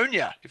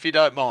pneumonia, if you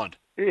don't mind?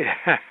 Yeah.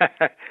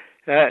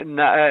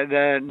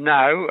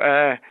 No.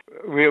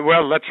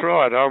 Well, that's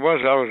right. I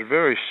was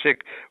very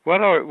sick.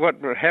 What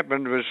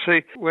happened was,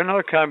 when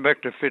I came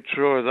back to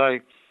Fitzroy,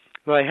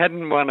 they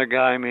hadn't won a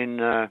game in.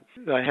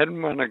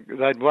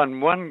 They'd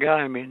won one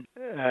game in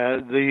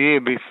the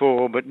year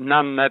before, but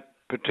none that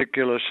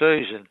particular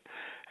season,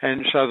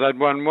 and so they'd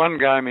won one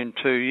game in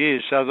 2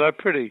 years. So they're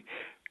pretty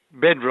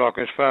bedrock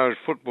as far as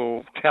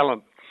football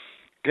talent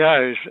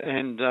goes,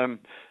 and I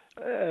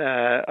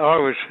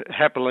was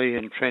happily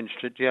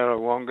entrenched at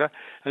Yarrawonga.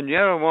 And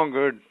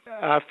Yarrawonga,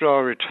 after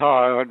I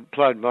retired, I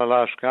played my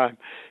last game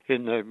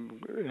in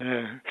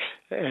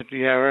at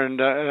Yarra,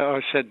 and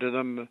I said to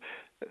them,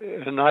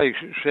 and they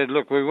said,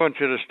 "Look, we want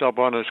you to stop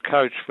on as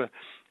coach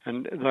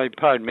and they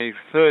paid me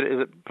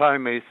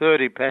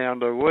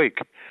 £30 a week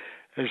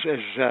as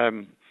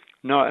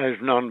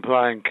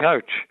non-playing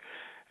coach.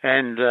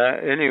 And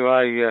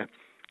anyway,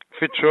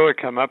 Fitzroy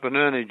come up, and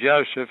Ernie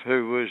Joseph,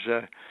 who was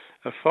a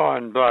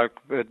fine bloke,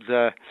 but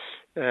a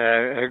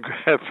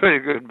pretty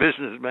good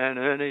businessman,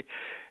 Ernie,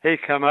 he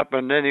come up,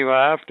 and anyway,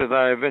 after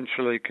they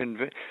eventually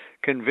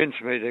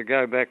convinced me to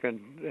go back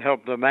and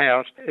help them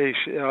out, I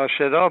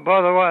said, "Oh,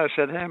 by the way," I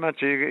said, "how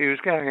much?" He was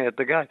going out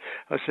the gate.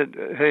 I said,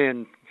 he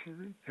and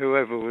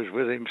whoever was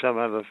with him, some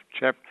other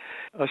chap,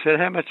 I said,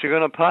 "How much are you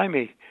going to pay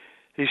me?"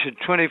 He said,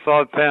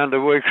 £25 a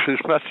week,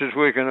 as much as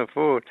we can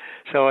afford.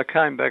 So I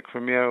came back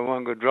from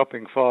Yarrawonga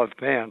dropping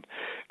 £5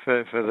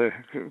 for the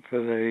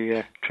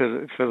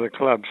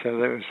club. So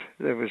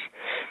there was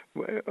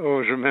I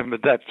always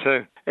remembered that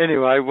too.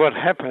 Anyway, what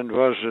happened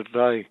was that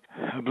a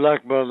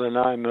bloke by the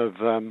name of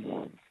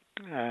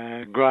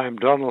Graham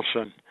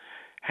Donaldson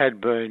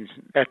had been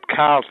at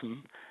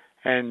Carlton,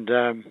 and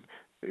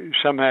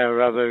somehow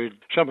or other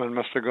someone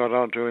must have got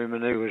onto him,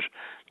 and he was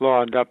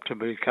lined up to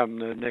become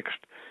the next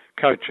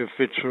coach of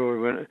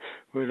Fitzroy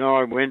when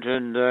I went,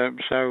 and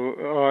so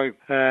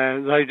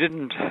they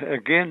didn't. I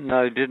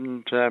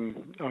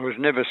was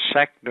never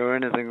sacked or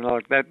anything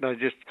like that. They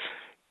just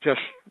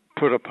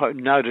put a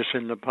notice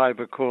in the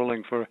paper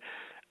calling for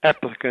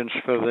applicants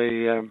for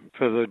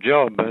the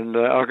job, and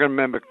I can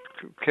remember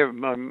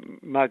my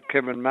mate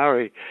Kevin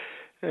Murray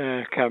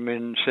come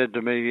in and said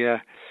to me, he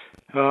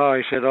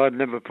said, "I'd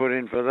never put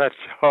in for that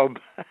job."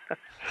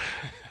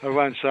 I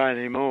won't say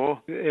any more.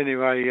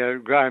 Anyway,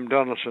 Graham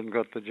Donaldson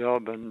got the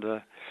job,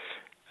 and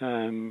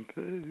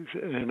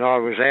I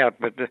was out.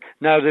 But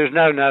no, there's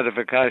no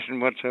notification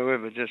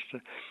whatsoever. Just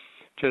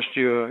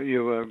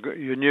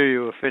you knew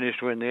you were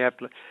finished when you had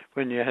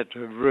to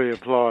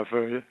reapply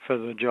for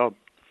the job.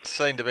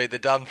 Seemed to be the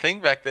done thing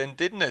back then,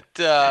 didn't it,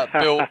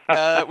 Bill?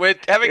 We're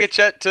having a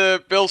chat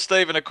to Bill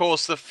Stephen, of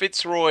course, the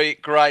Fitzroy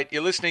great.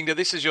 You're listening to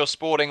This Is Your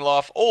Sporting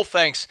Life, all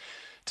thanks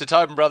to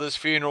Tobin Brothers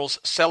Funerals,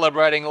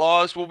 celebrating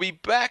lives. We'll be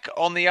back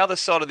on the other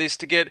side of this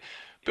to get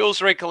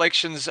Bill's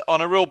recollections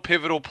on a real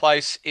pivotal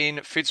place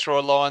in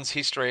Fitzroy Lions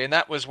history, and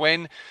that was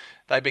when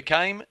they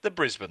became the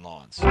Brisbane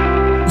Lions.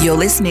 You're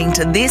listening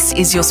to This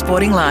Is Your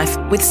Sporting Life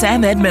with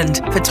Sam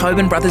Edmund for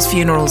Tobin Brothers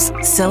Funerals,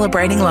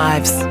 celebrating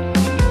lives.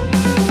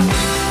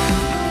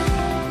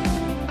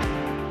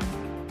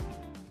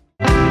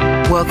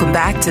 Welcome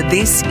back to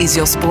This Is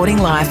Your Sporting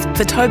Life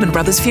for Tobin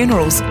Brothers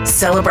Funerals,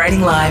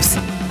 celebrating lives.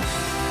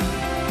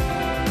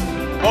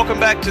 Welcome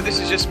back to This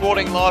Is Your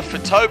Sporting Life for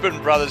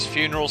Tobin Brothers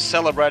Funerals,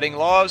 celebrating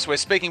lives. We're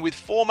speaking with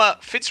former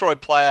Fitzroy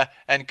player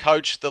and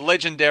coach, the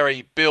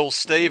legendary Bill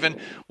Stephen.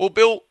 Well,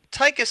 Bill,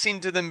 take us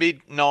into the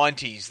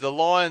mid-90s. The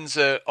Lions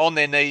are on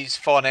their knees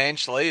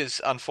financially,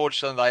 as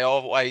unfortunately they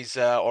always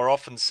or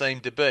often seem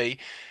to be.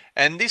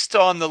 And this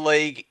time the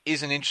league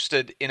isn't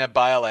interested in a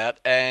bailout,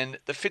 and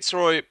the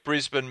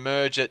Fitzroy-Brisbane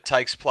merger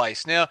takes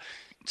place. Now,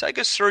 take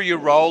us through your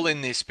role in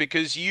this,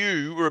 because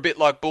you were a bit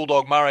like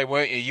Bulldog Murray,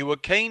 weren't you? You were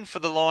keen for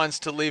the Lions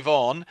to live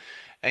on,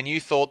 and you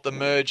thought the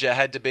merger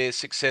had to be a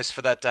success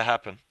for that to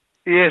happen.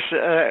 Yes,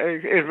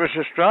 it was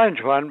a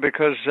strange one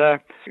because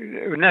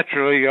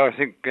naturally I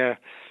think,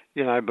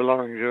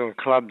 belonging to a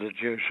club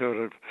that you sort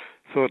of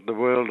thought the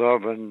world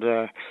of, and,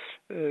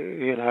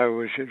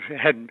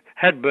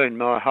 had been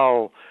my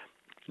whole,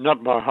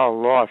 not my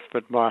whole life,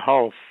 but my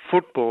whole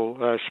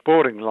football,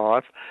 sporting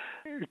life,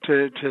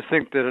 to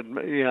think that it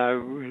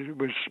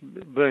was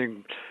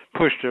being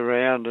pushed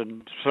around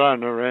and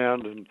thrown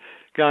around and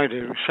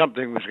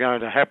something was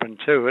going to happen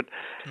to it.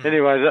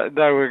 Anyway,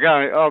 they were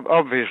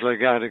obviously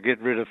going to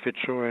get rid of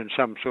Fitzroy in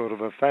some sort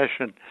of a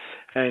fashion,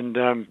 and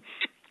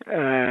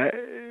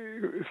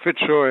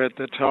Fitzroy at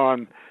the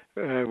time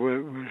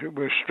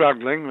were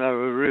struggling. They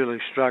were really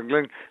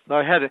struggling.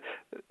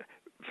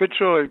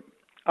 Fitzroy,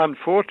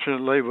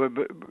 unfortunately, were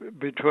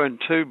between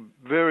two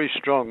very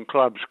strong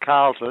clubs,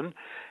 Carlton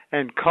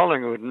and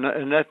Collingwood,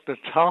 and at the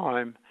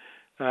time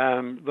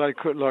they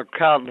could, like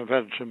Carlton have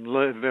had some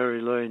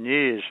very lean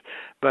years,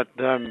 but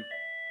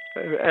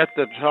at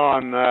the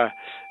time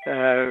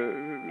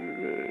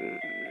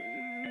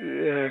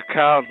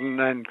Carlton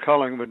and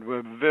Collingwood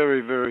were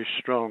very, very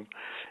strong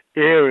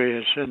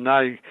areas, and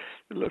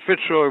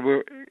Fitzroy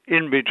were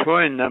in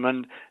between them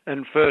and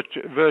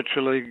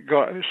virtually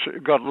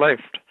got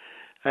left.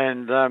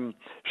 And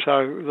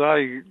so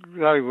the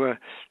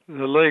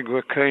league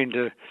were keen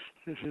to.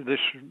 This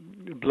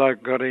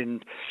bloke got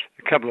in.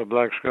 A couple of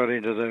blokes got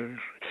into the.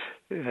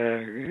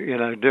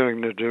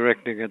 Doing the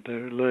directing at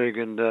the league,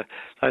 and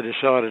they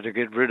decided to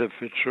get rid of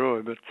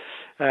Fitzroy. But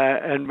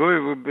and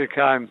we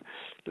became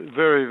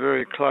very,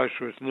 very close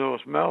with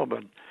North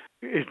Melbourne.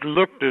 It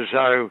looked as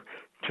though,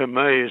 to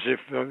me, as if,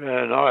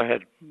 and I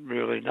had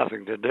really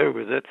nothing to do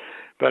with it,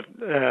 but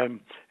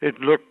it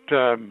looked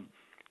to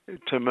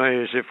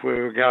me as if we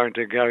were going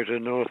to go to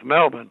North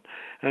Melbourne,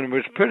 and it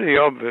was pretty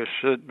obvious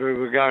that we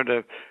were going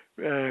to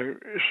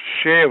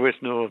share with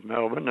North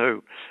Melbourne,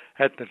 who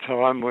at the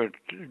time weren't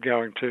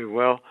going too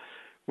well.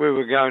 We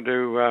were going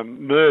to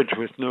merge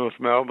with North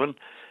Melbourne,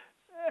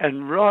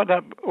 and right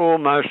up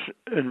almost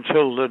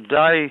until the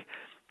day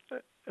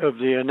of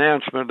the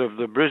announcement of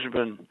the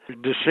Brisbane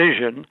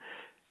decision,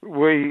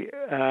 we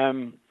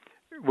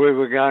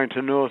were going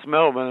to North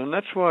Melbourne, and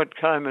that's why it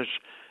came as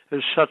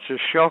such a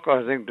shock,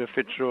 I think, to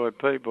Fitzroy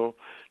people,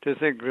 to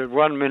think that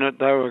one minute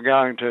they were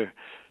going to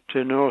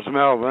North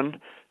Melbourne.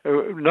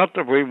 Not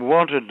that we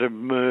wanted to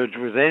merge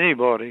with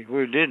anybody,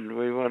 we didn't.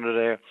 We wanted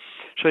our...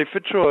 See,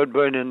 Fitzroy had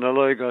been in the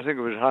league, I think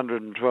it was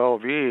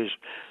 112 years,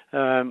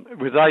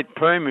 with 8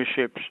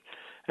 premierships,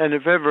 and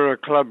if ever a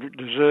club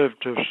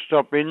deserved to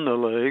stop in the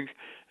league,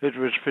 it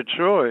was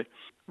Fitzroy.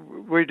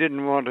 We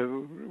didn't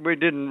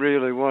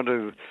really want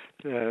to,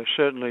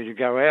 certainly to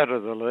go out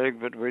of the league,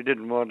 but we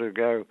didn't want to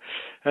go.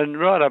 And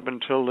right up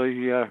until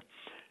the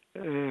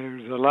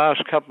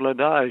last couple of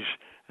days,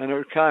 and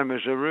it came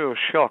as a real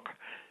shock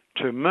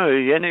to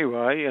me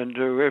anyway, and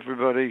to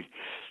everybody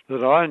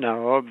that I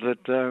know of,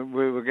 that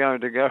we were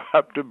going to go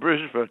up to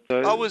Brisbane.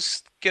 I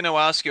was going to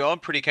ask you, I'm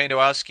pretty keen to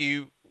ask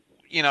you,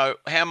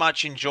 how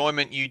much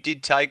enjoyment you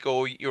did take,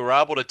 or you were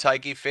able to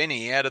take, if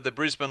any, out of the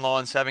Brisbane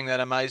Lions having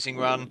that amazing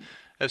run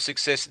of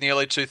success in the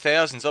early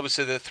 2000s.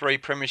 Obviously, the 3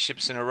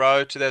 premierships in a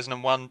row,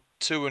 2001,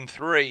 2 and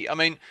 3. I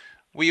mean,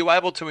 were you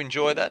able to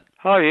enjoy that?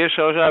 Oh, yes,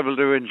 I was able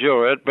to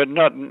enjoy it, but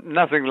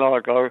nothing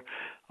like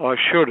I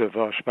should have,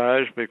 I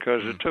suppose,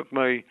 because it took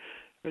me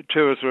 2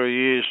 or 3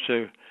 years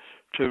to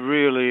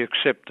really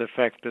accept the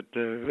fact that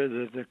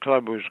the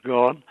club was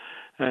gone,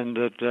 and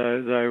that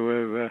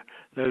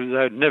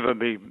they'd never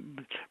be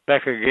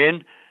back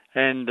again,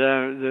 and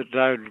that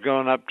they'd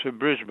gone up to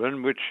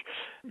Brisbane, which,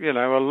 a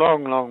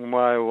long, long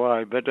way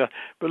away. But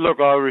look,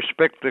 I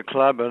respect the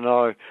club, and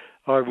I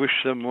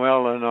wish them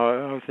well, and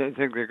I think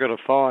they've got to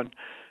find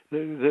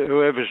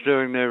whoever's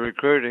doing their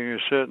recruiting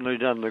has certainly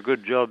done a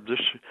good job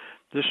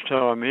this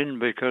time in,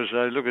 because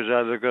they look as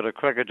though they've got a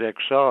crackerjack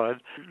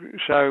side.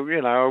 So,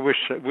 I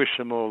wish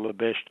them all the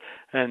best.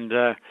 And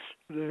the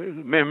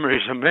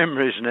memories are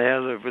memories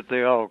now with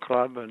the old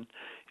club, and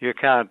you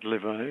can't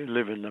live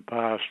in the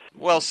past.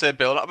 Well said,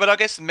 Bill. But I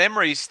guess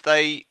memories,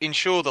 they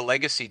ensure the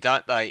legacy,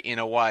 don't they, in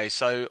a way?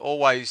 So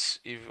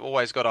you've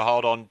always got to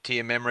hold on to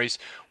your memories.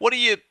 What are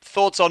your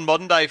thoughts on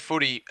modern day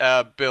footy,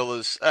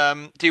 Bill?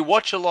 Do you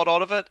watch a lot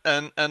of it?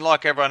 And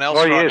like everyone else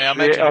now, I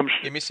imagine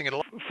you're missing it a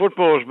lot.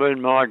 Football's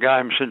been my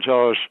game since I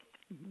was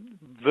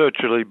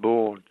virtually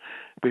born,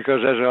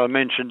 because as I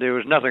mentioned, there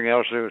was nothing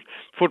else. There was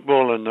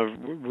football in the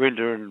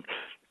winter and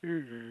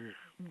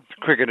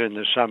cricket in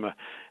the summer.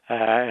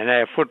 And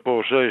our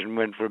football season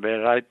went for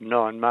about 8 and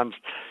 9 months,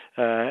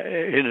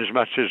 in as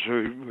much as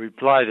we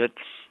played it.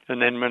 And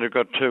then when it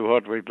got too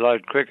hot, we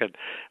played cricket,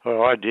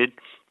 or I did.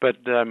 But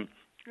I've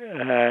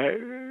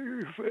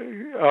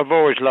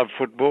always loved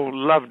football,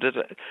 loved it.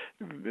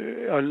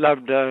 I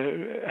loved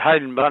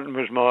Hayden Bunton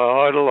was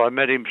my idol. I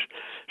met him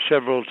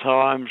several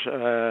times.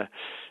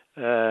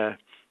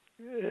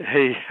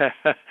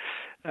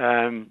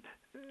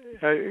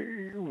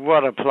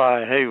 What a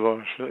player he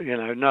was.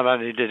 Not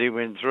only did he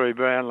win 3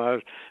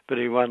 Brownlows, but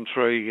he won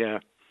 3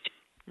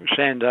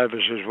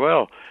 Sandovers as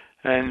well.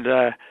 And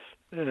I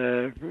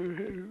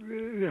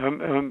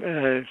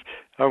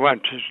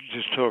won't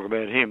just talk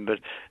about him, but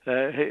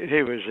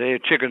he was there.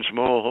 Chicken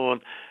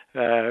Smallhorn,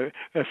 a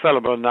fellow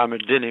by the name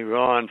of Denny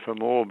Ryan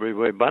from Albury,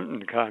 where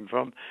Bunton came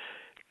from.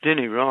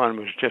 Denny Ryan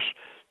was just...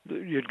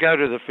 You'd go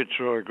to the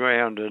Fitzroy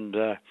ground,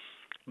 and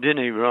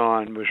Denny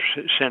Ryan was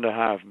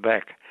centre-half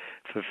back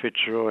for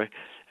Fitzroy,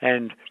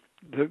 and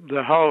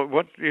the whole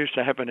what used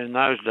to happen in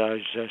those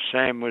days,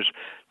 Sam, was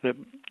the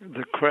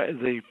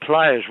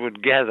players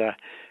would gather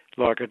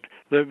like it.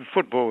 The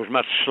football was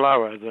much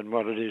slower than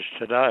what it is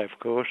today, of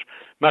course,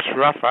 much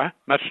rougher,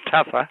 much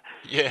tougher.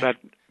 Yeah.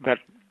 But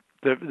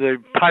the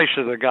pace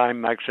of the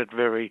game makes it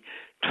very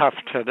tough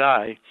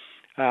today.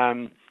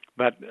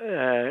 But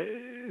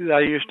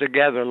they used to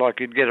gather, like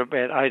you'd get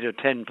about 8 or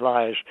 10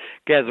 players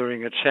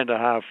gathering at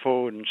centre-half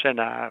forward and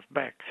centre-half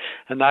back,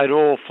 and they'd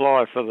all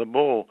fly for the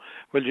ball.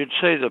 Well, you'd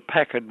see the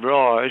pack would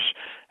rise,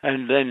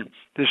 and then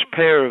this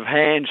pair of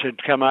hands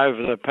had come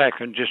over the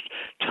pack and just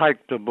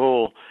take the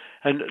ball.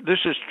 And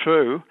this is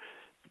true.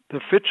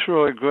 The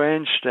Fitzroy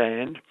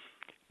grandstand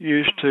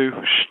used to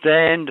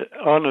stand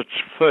on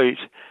its feet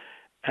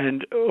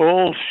and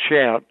all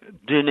shout,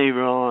 Denny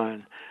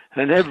Ryan.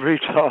 and every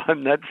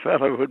time that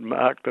fellow would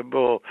mark the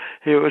ball,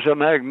 it was a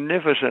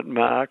magnificent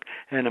mark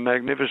and a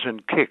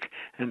magnificent kick.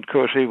 And of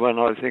course, he won,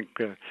 I think,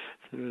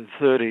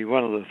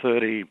 one of the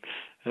 30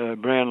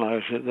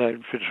 Brownlows.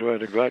 Fitzroy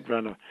had a great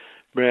run of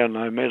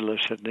Brownlow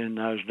medalists in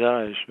those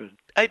days. But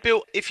hey,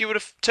 Bill, if you were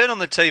to turn on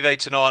the TV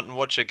tonight and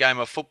watch a game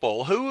of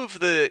football, who of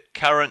the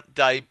current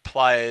day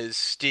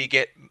players do you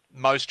get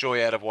most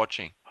joy out of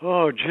watching?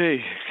 Oh,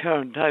 gee,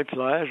 current day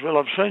players. Well,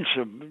 I've seen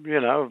some,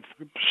 I've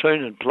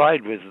seen and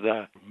played with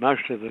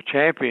most of the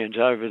champions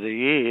over the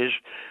years.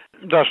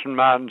 Dustin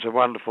Martin's a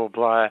wonderful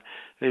player.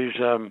 He's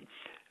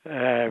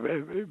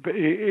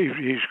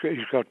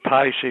got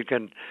pace. He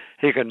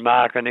can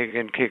mark and he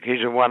can kick.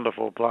 He's a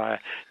wonderful player.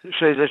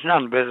 See, there's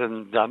none better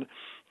than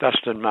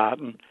Dustin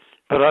Martin.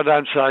 But I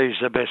don't say he's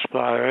the best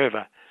player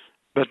ever.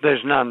 But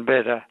there's none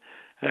better.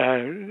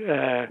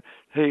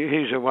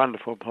 He's a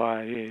wonderful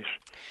player, yes.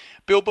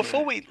 Bill,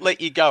 before we let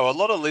you go, a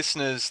lot of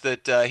listeners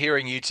that are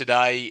hearing you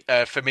today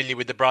are familiar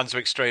with the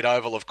Brunswick Street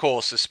Oval, of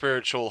course, the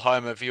spiritual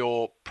home of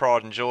your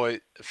pride and joy,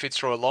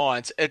 Fitzroy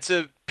Lions. It's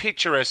a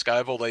picturesque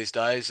oval these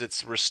days.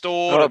 It's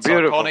restored, it's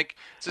beautiful. Iconic.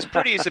 It's as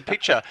pretty as a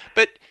picture.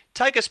 But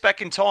take us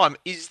back in time.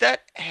 Is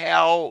that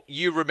how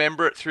you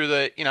remember it through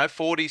the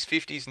 40s,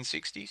 50s and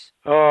 60s?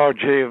 Oh,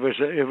 gee, it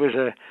was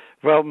a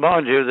well,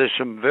 mind you, there's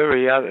some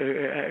very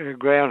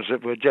grounds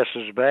that were just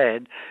as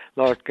bad.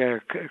 Like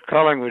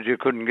Collingwood, you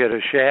couldn't get a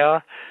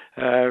shower.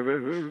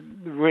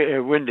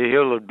 Windy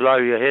Hill would blow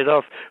your head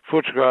off.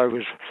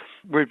 Footscray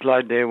we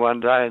played there one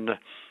day, and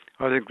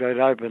I think they'd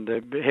opened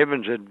the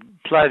heavens had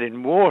played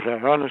in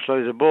water.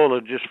 Honestly, the ball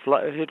had just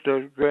hit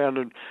the ground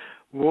and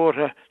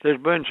water. There's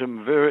been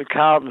some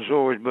Carlton's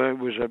always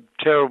was a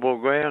terrible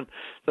ground.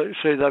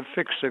 See, they've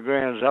fixed the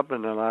grounds up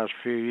in the last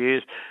few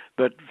years,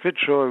 but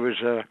Fitzroy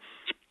was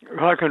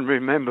I can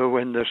remember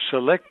when the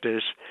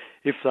selectors,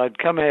 if they'd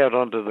come out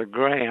onto the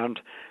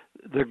ground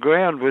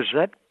was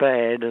that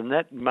bad and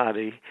that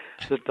muddy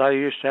that they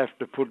used to have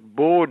to put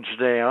boards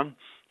down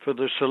for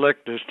the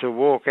selectors to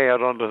walk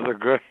out onto the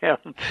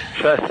ground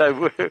so they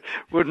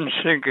wouldn't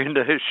sink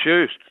into his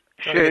shoes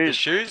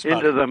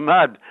into the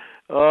mud.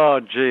 Oh,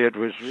 gee, it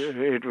was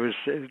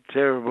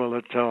terrible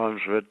at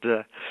times, but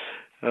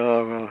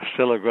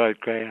still a great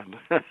ground.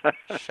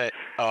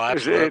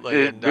 Absolutely.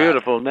 It's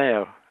beautiful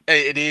now.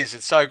 It is.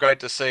 It's so great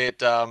to see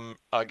it,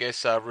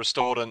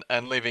 restored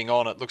and living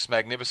on. It looks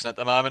magnificent at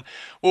the moment.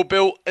 Well,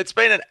 Bill, it's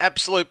been an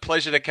absolute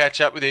pleasure to catch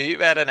up with you.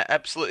 You've had an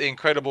absolutely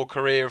incredible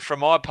career.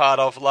 From my part,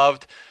 I've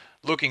loved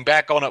looking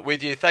back on it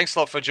with you. Thanks a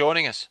lot for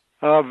joining us.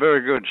 Oh,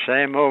 very good,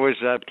 Sam. Always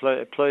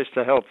pleased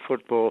to help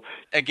football.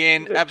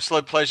 Again,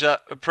 absolute pleasure.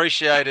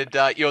 Appreciated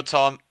your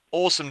time.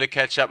 Awesome to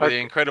catch up with you.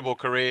 Incredible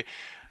career.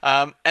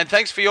 And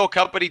thanks for your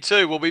company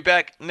too. We'll be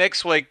back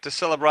next week to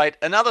celebrate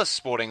another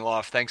sporting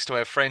life thanks to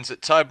our friends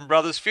at Tobin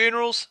Brothers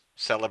Funerals,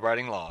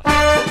 celebrating life. We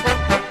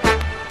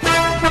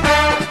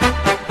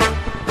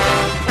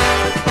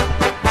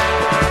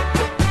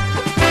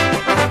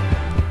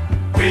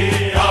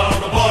are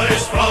the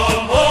boys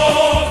from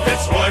Old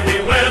Fitzroy.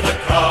 We wear the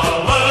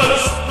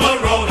colours,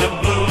 maroon and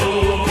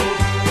blue.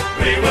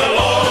 We will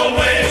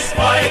always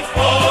fight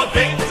for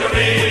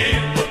victory,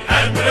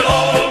 and we'll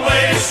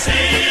always see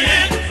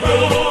it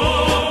through.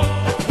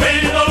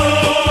 Win or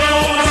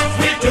lose,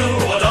 we do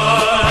or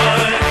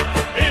die.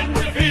 In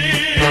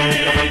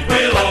defeat,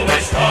 we'll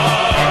always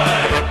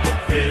try.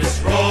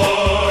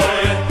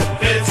 Fitzroy,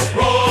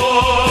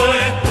 Fitzroy,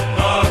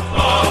 the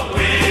club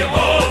we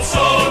hold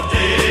so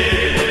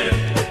dear.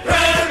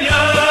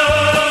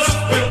 Premiers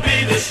will be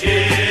this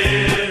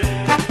year.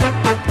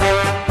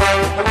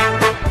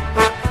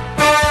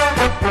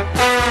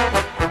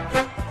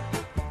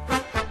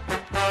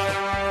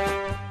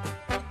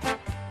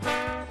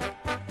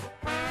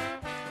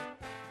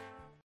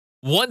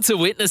 Want to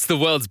witness the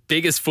world's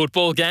biggest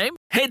football game?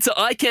 Head to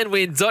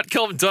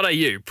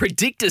iCanWin.com.au,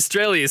 predict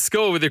Australia's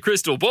score with a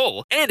crystal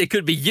ball, and it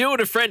could be you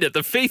and a friend at the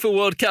FIFA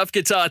World Cup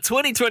Qatar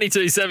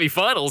 2022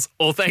 semi-finals,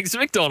 all thanks to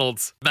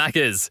McDonald's.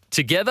 Maccas,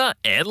 together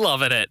and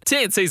loving it.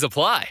 TNCs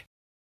apply.